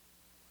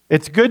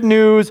 It's good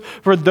news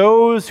for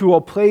those who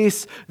will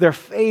place their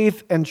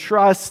faith and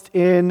trust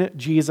in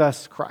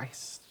Jesus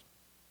Christ.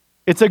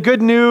 It's a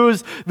good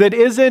news that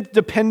isn't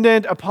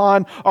dependent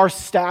upon our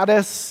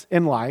status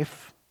in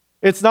life.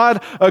 It's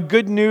not a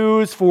good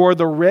news for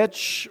the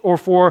rich or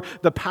for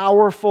the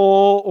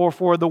powerful or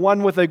for the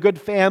one with a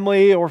good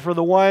family or for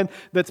the one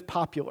that's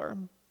popular.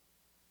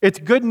 It's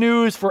good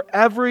news for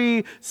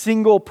every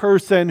single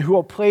person who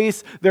will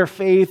place their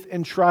faith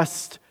and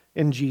trust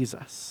in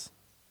Jesus.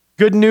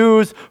 Good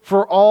news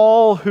for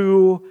all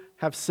who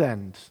have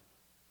sinned.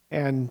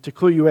 And to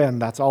clue you in,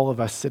 that's all of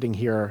us sitting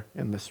here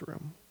in this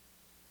room.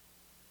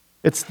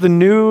 It's the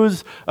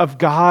news of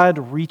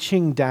God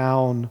reaching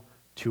down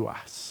to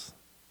us.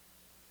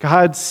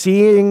 God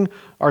seeing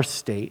our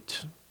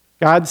state,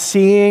 God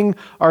seeing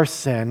our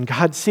sin,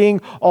 God seeing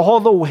all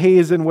the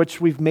ways in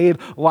which we've made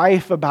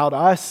life about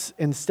us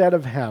instead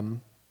of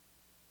Him.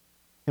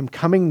 Him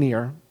coming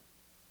near,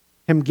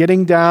 Him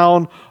getting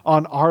down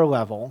on our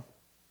level,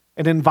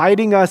 and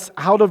inviting us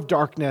out of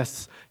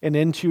darkness and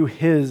into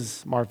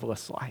His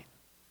marvelous light.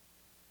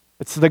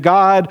 It's the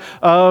God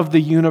of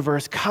the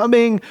universe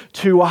coming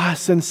to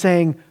us and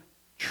saying,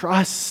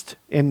 "Trust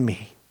in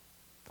me.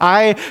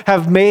 I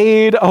have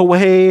made a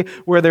way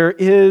where there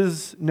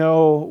is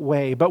no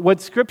way." But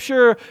what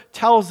Scripture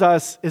tells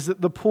us is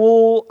that the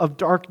pull of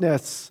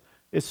darkness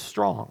is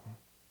strong.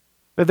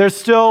 That there's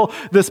still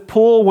this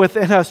pull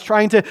within us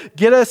trying to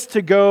get us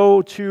to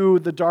go to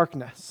the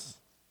darkness.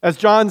 As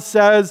John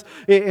says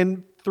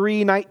in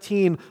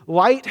 3:19,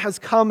 light has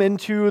come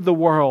into the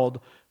world,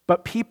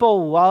 but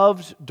people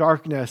loved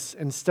darkness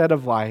instead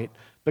of light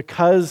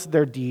because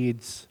their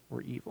deeds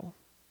were evil.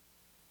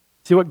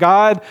 See, what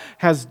God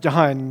has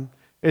done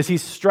is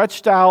He's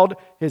stretched out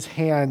His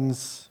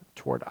hands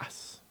toward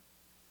us.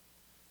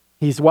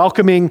 He's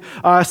welcoming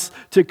us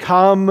to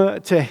come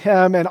to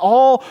Him, and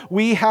all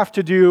we have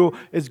to do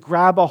is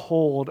grab a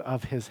hold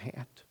of His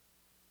hand.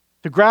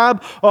 To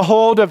grab a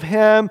hold of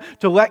Him,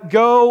 to let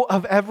go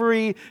of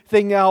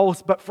everything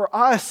else. But for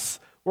us,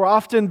 we're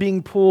often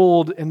being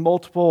pulled in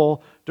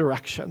multiple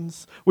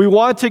directions. We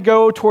want to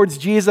go towards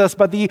Jesus,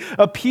 but the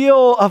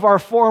appeal of our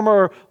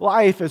former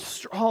life is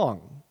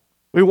strong.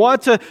 We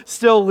want to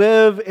still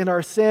live in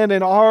our sin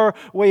and our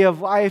way of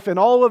life and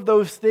all of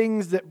those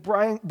things that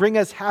bring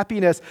us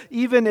happiness,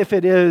 even if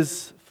it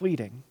is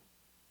fleeting.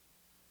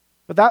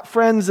 But that,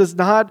 friends, is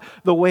not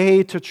the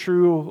way to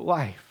true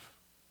life.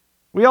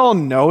 We all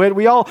know it.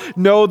 We all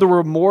know the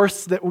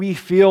remorse that we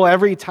feel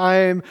every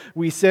time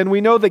we sin. We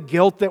know the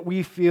guilt that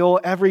we feel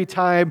every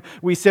time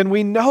we sin.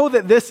 We know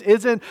that this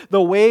isn't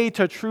the way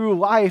to true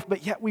life,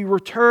 but yet we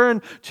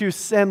return to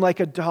sin like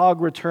a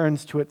dog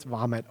returns to its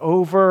vomit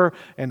over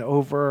and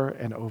over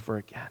and over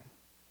again.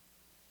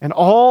 And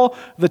all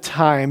the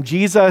time,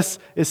 Jesus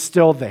is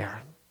still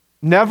there,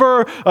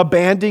 never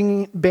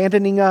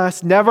abandoning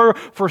us, never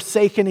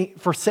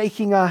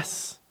forsaking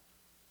us,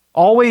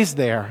 always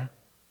there.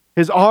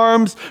 His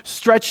arms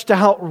stretched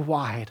out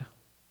wide,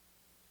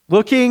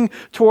 looking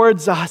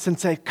towards us and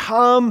say,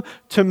 "Come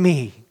to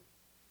me.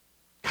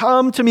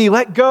 Come to me.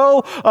 Let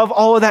go of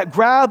all of that.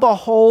 Grab a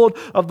hold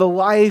of the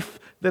life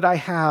that I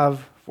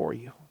have for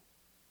you.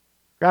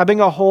 Grabbing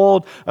a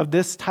hold of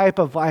this type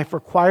of life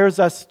requires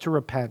us to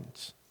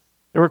repent.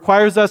 It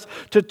requires us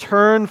to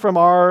turn from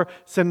our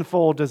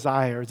sinful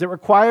desires. It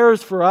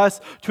requires for us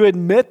to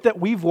admit that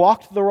we've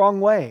walked the wrong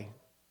way,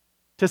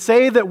 to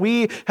say that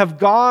we have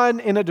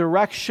gone in a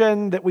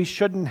direction that we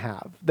shouldn't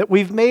have, that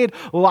we've made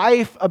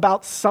life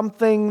about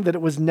something that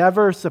it was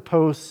never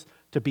supposed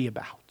to be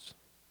about.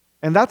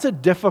 And that's a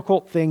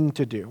difficult thing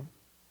to do.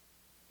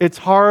 It's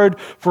hard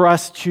for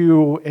us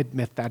to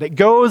admit that. It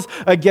goes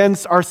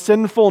against our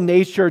sinful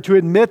nature to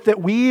admit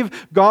that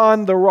we've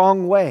gone the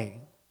wrong way.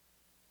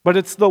 But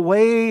it's the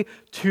way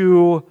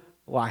to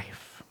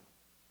life.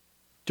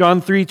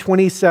 John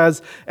 3:20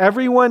 says,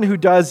 "Everyone who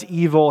does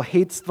evil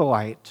hates the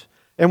light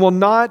and will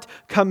not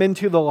come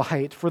into the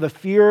light for the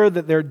fear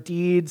that their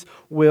deeds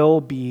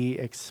will be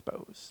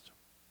exposed."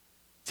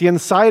 See,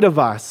 inside of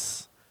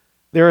us,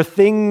 there are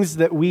things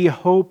that we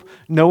hope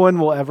no one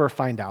will ever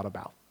find out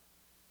about.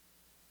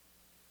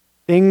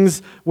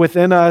 Things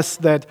within us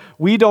that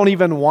we don't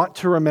even want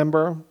to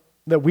remember,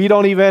 that we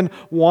don't even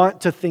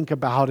want to think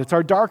about. It's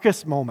our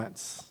darkest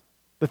moments,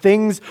 the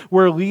things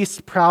we're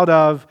least proud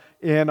of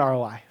in our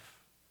life.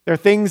 They're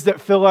things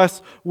that fill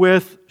us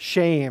with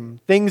shame,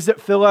 things that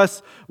fill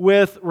us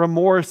with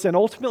remorse, and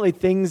ultimately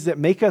things that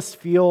make us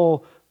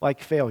feel like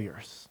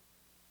failures,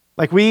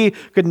 like we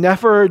could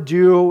never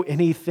do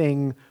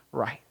anything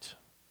right.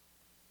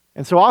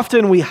 And so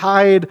often we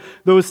hide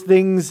those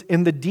things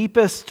in the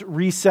deepest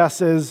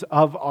recesses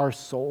of our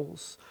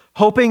souls,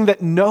 hoping that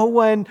no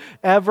one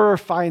ever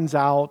finds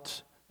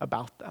out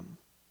about them.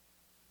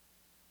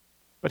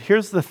 But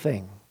here's the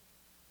thing.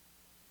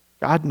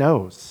 God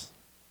knows.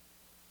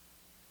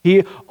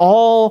 He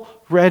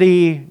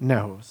already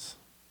knows.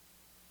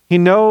 He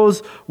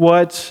knows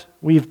what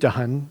we've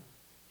done.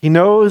 He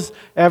knows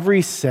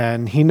every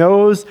sin. He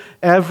knows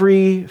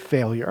every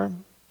failure.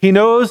 He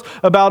knows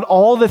about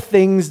all the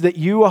things that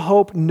you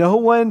hope no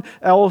one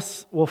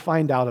else will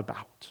find out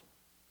about.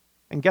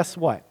 And guess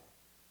what?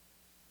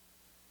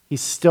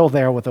 He's still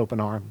there with open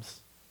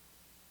arms.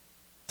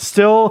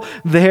 Still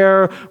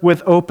there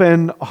with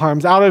open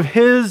arms. Out of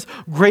his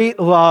great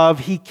love,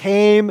 he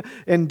came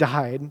and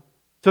died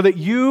so that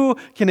you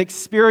can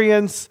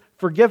experience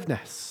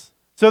forgiveness,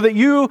 so that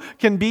you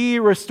can be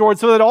restored,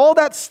 so that all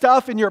that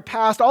stuff in your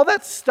past, all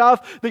that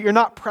stuff that you're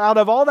not proud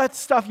of, all that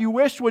stuff you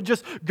wish would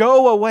just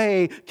go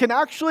away, can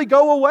actually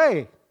go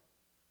away.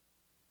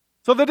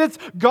 So that it's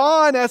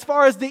gone as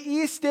far as the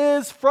east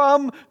is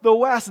from the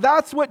west.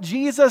 That's what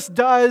Jesus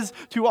does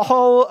to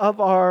all of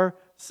our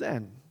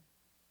sin.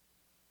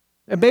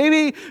 And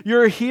maybe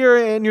you're here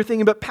and you're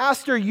thinking, but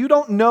Pastor, you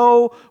don't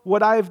know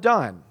what I've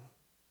done.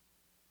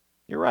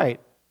 You're right.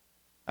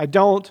 I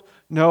don't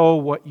know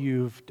what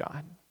you've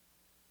done.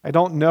 I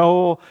don't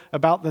know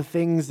about the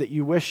things that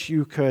you wish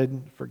you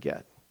could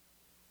forget.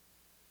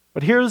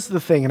 But here's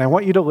the thing, and I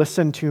want you to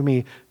listen to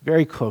me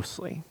very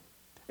closely.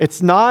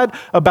 It's not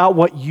about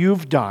what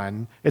you've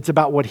done, it's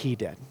about what he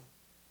did.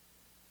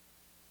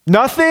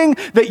 Nothing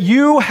that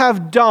you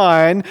have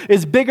done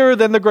is bigger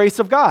than the grace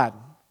of God.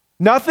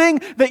 Nothing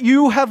that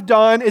you have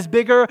done is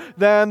bigger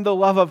than the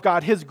love of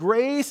God. His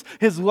grace,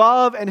 his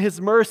love, and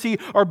his mercy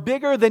are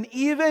bigger than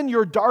even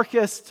your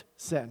darkest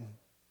sin.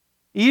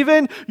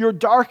 Even your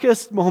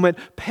darkest moment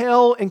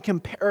pale in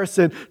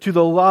comparison to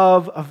the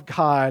love of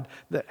God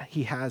that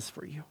he has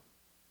for you.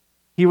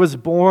 He was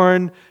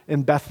born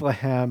in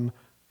Bethlehem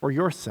for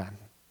your sin.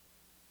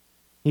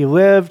 He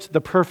lived the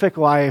perfect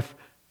life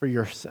for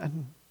your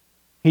sin.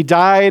 He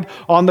died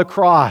on the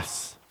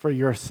cross for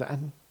your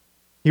sin.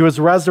 He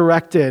was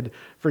resurrected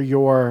for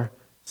your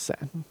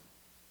sin.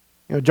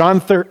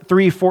 John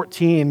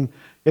 3:14,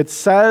 it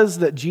says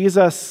that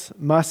Jesus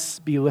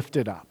must be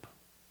lifted up,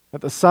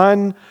 that the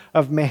Son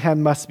of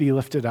Man must be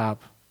lifted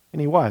up.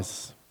 And he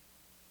was.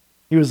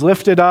 He was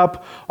lifted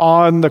up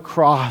on the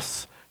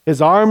cross,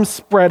 his arms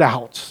spread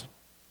out.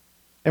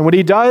 And what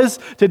he does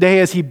today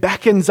is he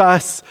beckons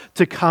us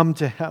to come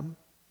to him,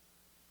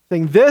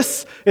 saying,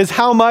 "This is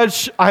how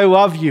much I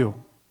love you.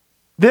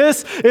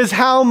 This is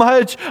how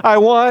much I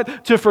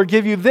want to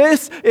forgive you.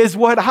 This is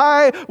what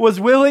I was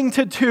willing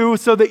to do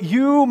so that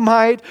you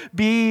might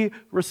be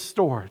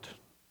restored."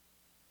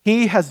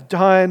 He has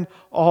done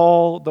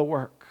all the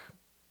work.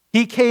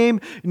 He came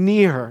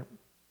near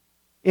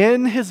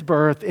in his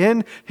birth,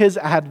 in his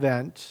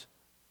advent,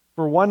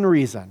 for one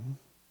reason: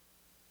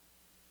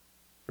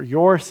 for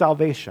your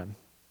salvation.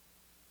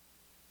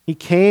 He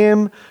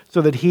came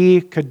so that he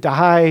could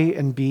die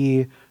and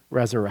be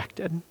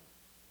resurrected.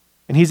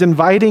 And he's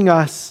inviting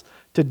us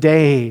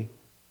today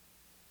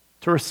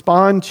to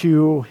respond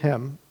to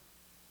him.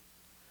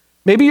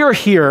 Maybe you're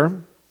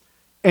here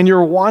and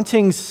you're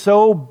wanting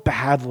so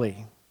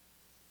badly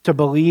to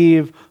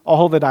believe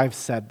all that I've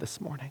said this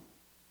morning.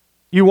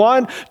 You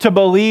want to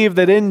believe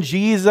that in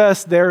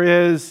Jesus there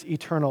is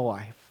eternal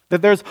life,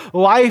 that there's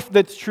life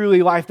that's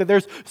truly life, that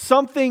there's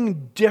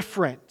something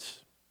different.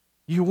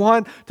 You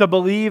want to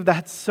believe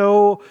that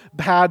so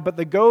bad, but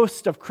the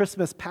ghost of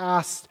Christmas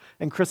past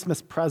and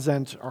Christmas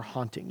present are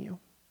haunting you.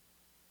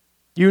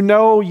 You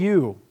know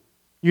you.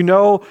 You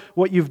know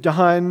what you've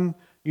done.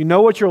 You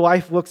know what your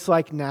life looks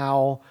like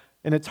now,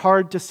 and it's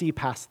hard to see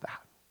past that.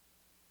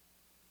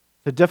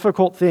 It's a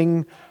difficult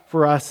thing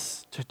for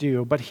us to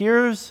do. But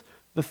here's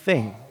the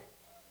thing.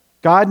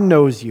 God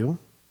knows you.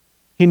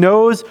 He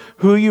knows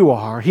who you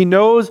are. He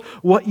knows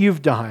what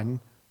you've done.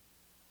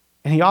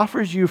 And he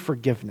offers you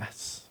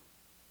forgiveness.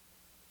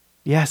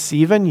 Yes,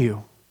 even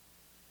you.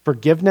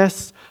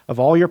 Forgiveness of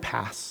all your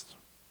past.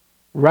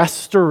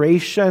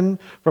 Restoration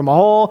from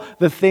all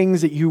the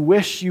things that you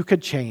wish you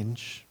could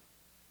change.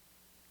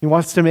 He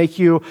wants to make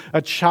you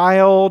a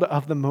child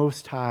of the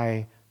Most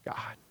High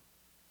God.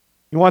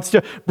 He wants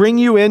to bring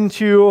you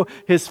into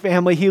his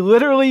family. He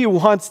literally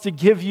wants to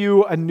give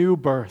you a new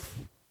birth.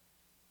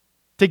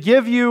 To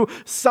give you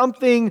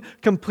something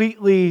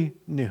completely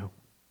new.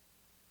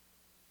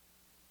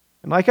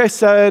 And like I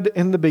said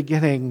in the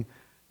beginning,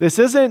 this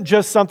isn't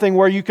just something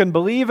where you can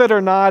believe it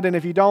or not, and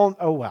if you don't,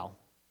 oh well.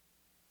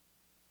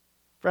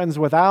 Friends,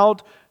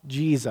 without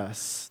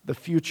Jesus, the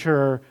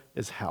future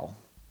is hell.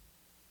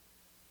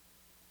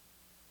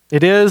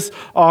 It is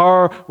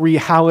our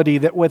reality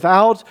that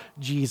without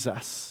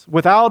Jesus,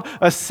 without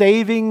a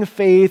saving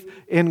faith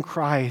in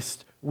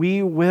Christ,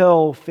 we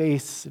will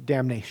face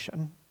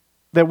damnation.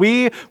 That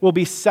we will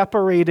be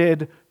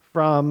separated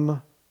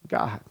from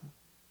God.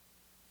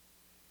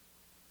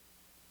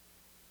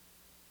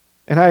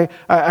 And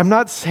I'm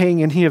not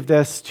saying any of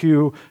this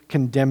to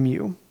condemn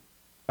you.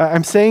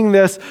 I'm saying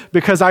this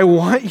because I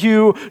want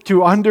you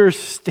to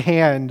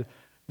understand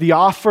the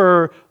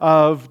offer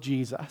of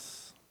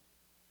Jesus.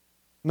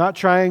 I'm not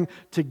trying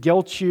to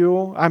guilt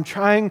you. I'm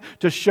trying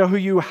to show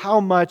you how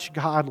much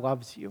God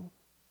loves you.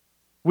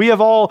 We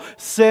have all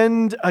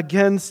sinned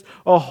against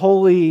a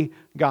holy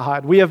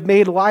God. We have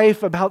made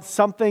life about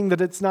something that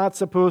it's not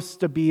supposed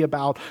to be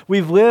about.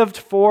 We've lived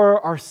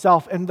for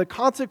ourselves, and the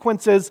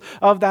consequences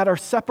of that are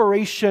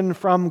separation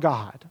from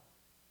God.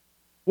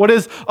 What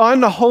is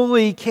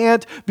unholy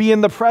can't be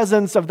in the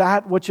presence of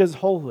that which is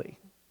holy.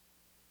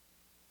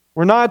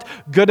 We're not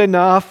good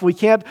enough. We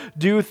can't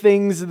do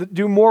things,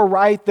 do more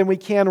right than we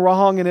can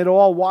wrong, and it'll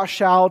all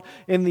wash out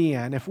in the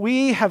end. If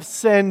we have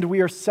sinned,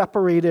 we are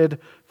separated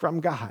from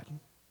God.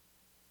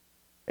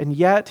 And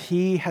yet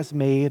he has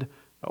made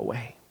a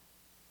way.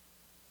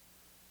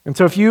 And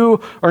so if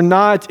you are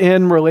not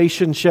in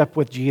relationship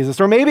with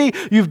Jesus, or maybe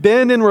you've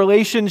been in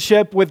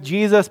relationship with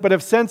Jesus but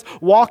have since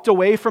walked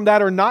away from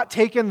that or not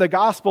taken the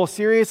gospel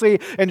seriously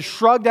and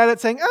shrugged at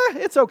it saying,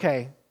 it's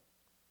okay.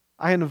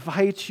 I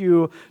invite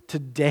you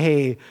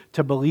today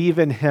to believe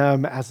in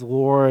him as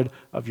Lord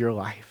of your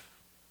life.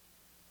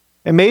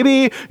 And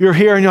maybe you're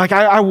here and you're like,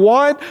 I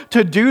want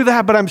to do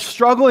that, but I'm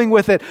struggling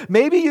with it.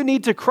 Maybe you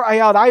need to cry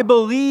out, I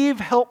believe,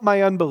 help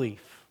my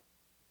unbelief.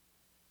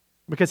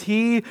 Because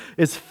he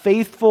is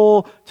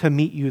faithful to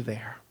meet you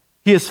there.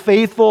 He is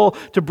faithful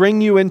to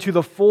bring you into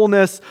the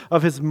fullness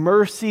of his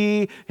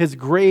mercy, his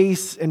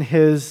grace, and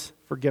his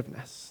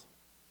forgiveness.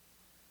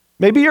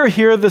 Maybe you're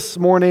here this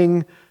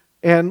morning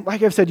and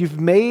like I've said, you've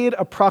made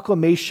a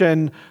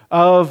proclamation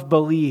of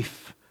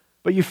belief,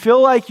 but you feel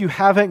like you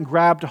haven't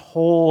grabbed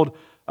hold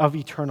of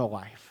eternal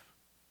life.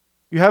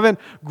 You haven't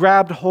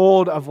grabbed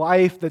hold of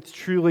life that's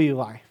truly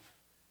life.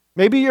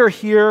 Maybe you're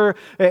here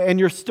and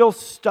you're still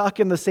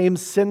stuck in the same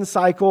sin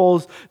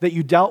cycles that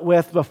you dealt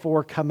with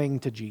before coming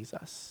to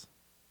Jesus.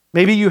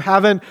 Maybe you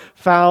haven't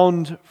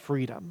found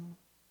freedom.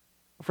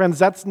 Friends,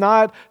 that's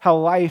not how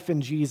life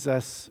in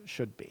Jesus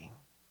should be.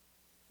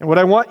 And what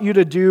I want you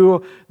to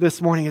do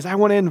this morning is I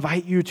want to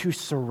invite you to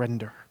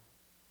surrender.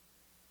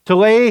 To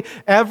lay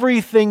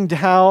everything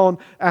down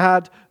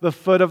at the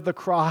foot of the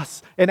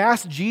cross and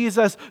ask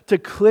Jesus to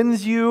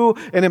cleanse you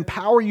and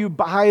empower you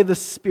by the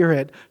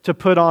Spirit to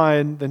put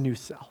on the new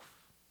self.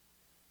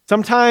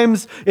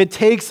 Sometimes it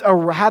takes a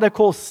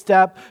radical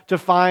step to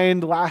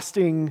find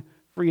lasting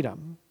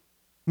freedom.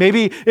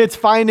 Maybe it's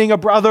finding a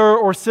brother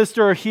or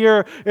sister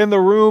here in the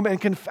room and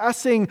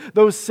confessing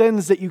those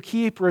sins that you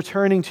keep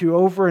returning to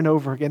over and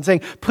over again,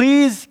 saying,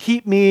 please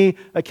keep me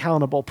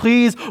accountable.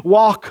 Please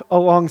walk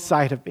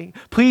alongside of me.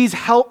 Please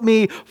help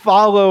me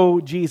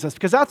follow Jesus.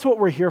 Because that's what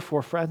we're here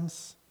for,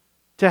 friends,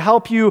 to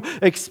help you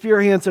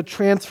experience a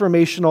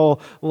transformational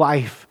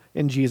life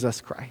in Jesus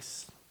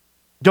Christ.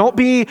 Don't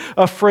be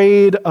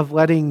afraid of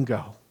letting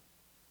go.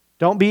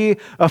 Don't be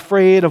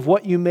afraid of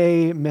what you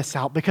may miss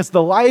out, because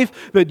the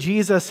life that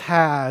Jesus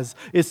has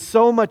is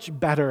so much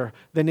better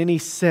than any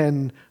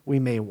sin we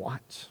may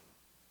want.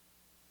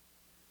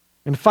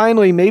 And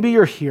finally, maybe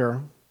you're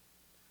here.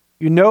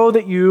 You know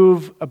that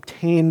you've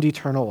obtained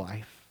eternal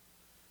life.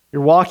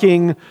 You're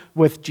walking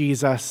with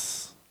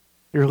Jesus.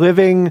 You're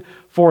living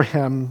for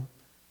him.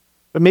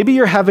 But maybe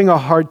you're having a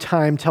hard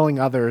time telling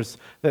others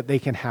that they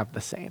can have the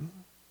same.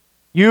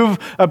 You've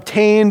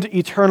obtained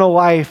eternal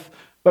life,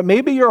 but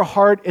maybe your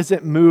heart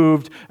isn't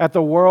moved at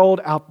the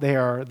world out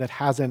there that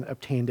hasn't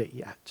obtained it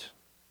yet.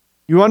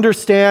 You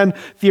understand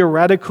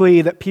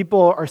theoretically that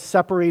people are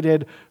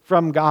separated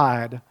from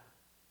God,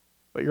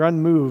 but you're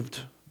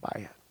unmoved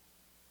by it.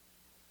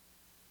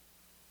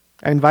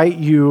 I invite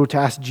you to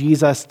ask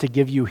Jesus to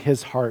give you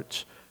his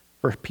heart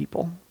for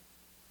people.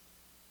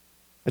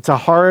 It's a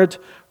heart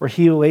where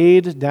he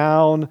laid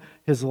down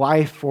his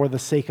life for the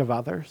sake of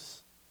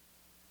others.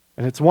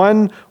 And it's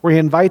one where he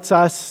invites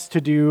us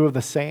to do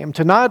the same,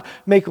 to not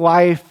make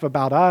life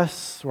about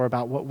us or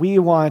about what we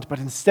want, but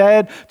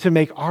instead to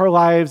make our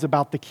lives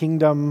about the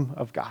kingdom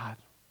of God.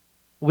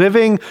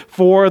 Living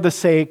for the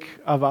sake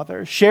of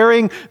others,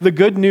 sharing the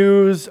good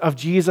news of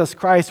Jesus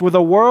Christ with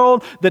a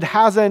world that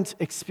hasn't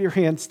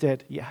experienced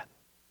it yet,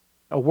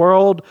 a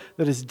world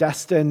that is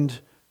destined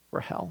for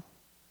hell.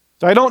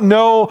 So I don't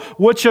know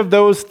which of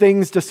those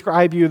things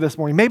describe you this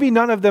morning. Maybe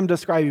none of them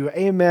describe you.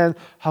 Amen.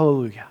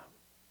 Hallelujah.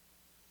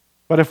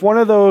 But if one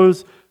of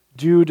those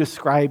do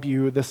describe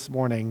you this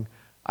morning,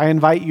 I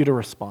invite you to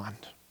respond.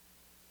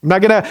 I'm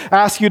not going to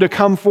ask you to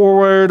come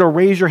forward or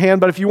raise your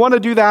hand, but if you want to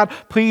do that,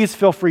 please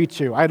feel free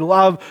to. I'd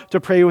love to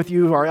pray with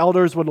you. Our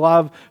elders would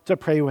love to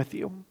pray with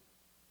you.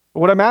 But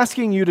what I'm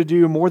asking you to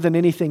do more than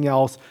anything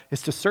else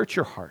is to search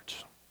your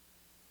heart.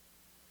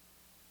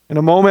 In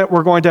a moment,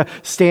 we're going to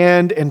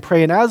stand and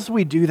pray. And as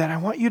we do that, I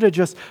want you to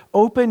just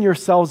open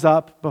yourselves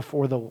up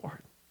before the Lord.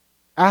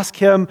 Ask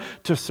him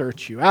to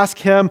search you. Ask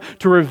him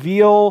to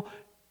reveal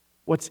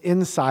what's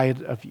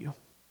inside of you.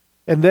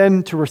 And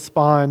then to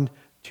respond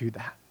to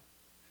that.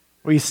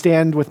 Will you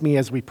stand with me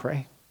as we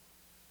pray?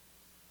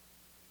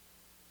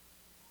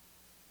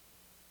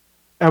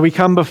 And we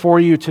come before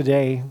you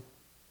today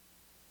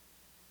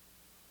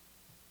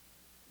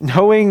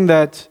knowing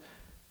that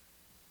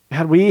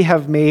God, we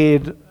have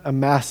made a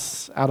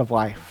mess out of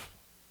life.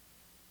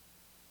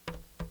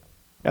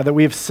 God, that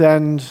we have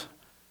sinned,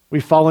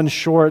 we've fallen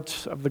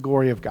short of the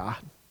glory of God.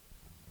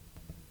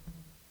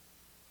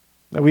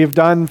 That we have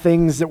done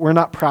things that we're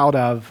not proud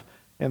of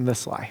in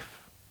this life.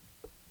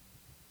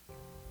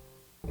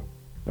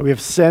 That we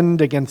have sinned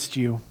against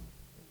you.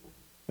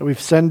 That we've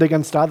sinned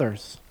against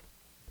others.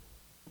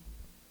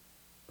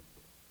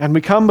 And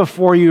we come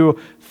before you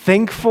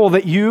thankful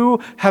that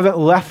you haven't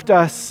left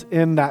us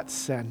in that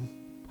sin.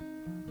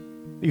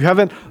 You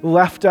haven't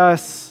left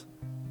us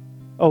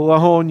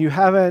alone. You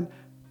haven't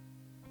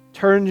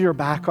turned your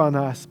back on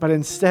us, but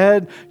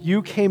instead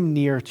you came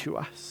near to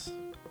us.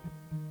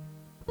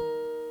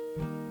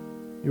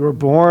 You were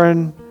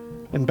born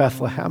in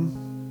Bethlehem.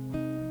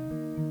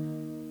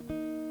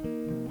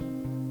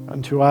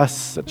 Unto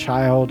us a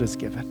child is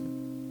given.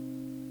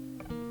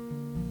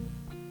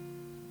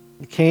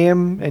 You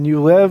came and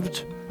you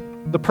lived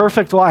the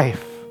perfect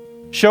life,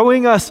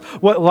 showing us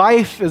what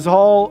life is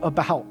all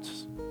about.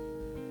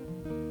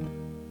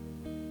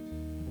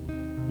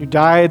 You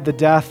died the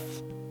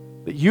death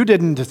that you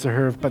didn't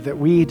deserve, but that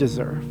we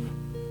deserve.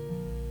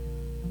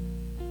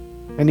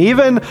 And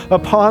even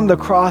upon the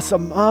cross,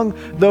 among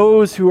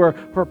those who are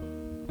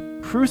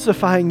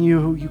crucifying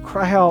you, you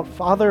cry out,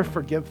 Father,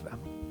 forgive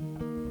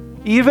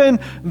them. Even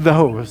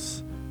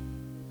those,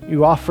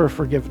 you offer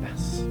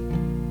forgiveness.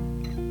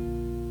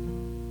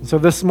 And so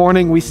this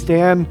morning we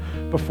stand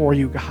before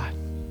you, God,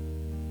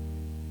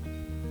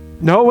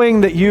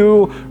 knowing that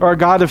you are a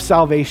God of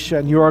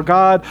salvation, you are a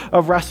God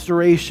of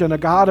restoration, a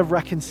God of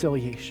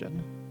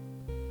reconciliation,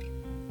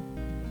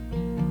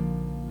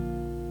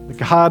 the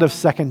God of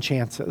second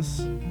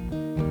chances,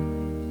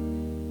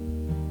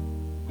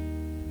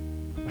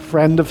 a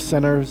friend of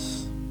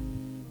sinners,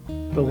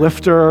 the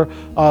lifter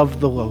of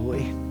the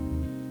lowly.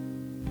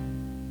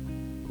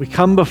 We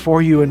come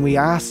before you and we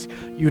ask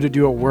you to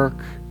do a work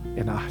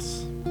in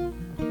us.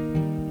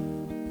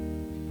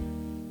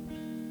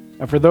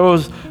 And for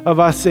those of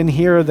us in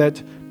here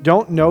that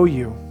don't know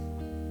you,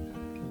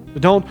 that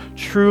don't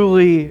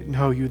truly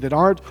know you, that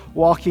aren't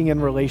walking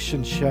in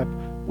relationship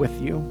with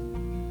you,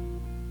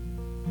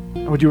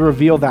 would you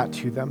reveal that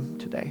to them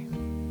today?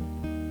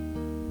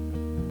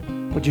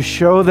 Would you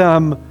show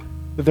them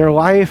that their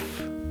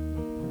life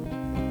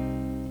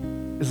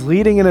is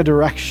leading in a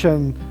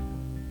direction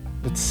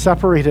that's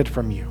separated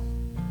from you?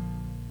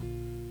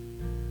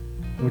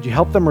 And would you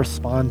help them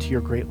respond to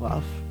your great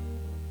love?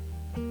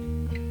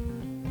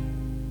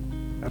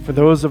 And for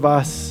those of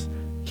us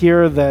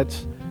here that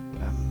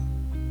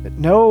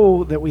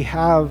know that we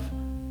have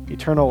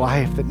eternal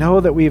life, that know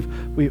that we've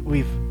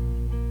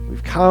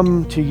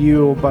come to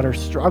you but are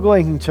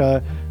struggling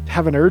to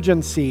have an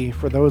urgency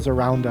for those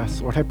around us,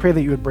 Lord, I pray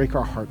that you would break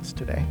our hearts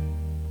today.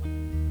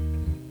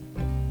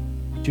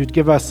 That you would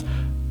give us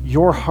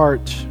your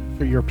heart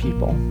for your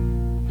people.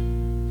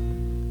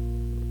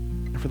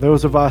 For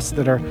those of us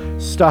that are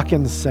stuck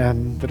in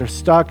sin, that are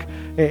stuck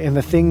in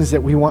the things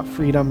that we want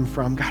freedom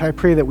from, God, I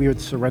pray that we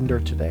would surrender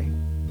today.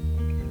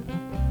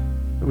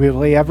 That we would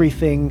lay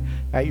everything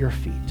at your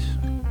feet.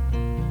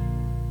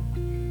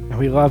 And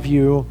we love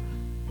you.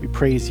 We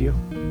praise you.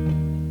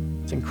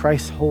 It's in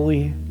Christ's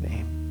holy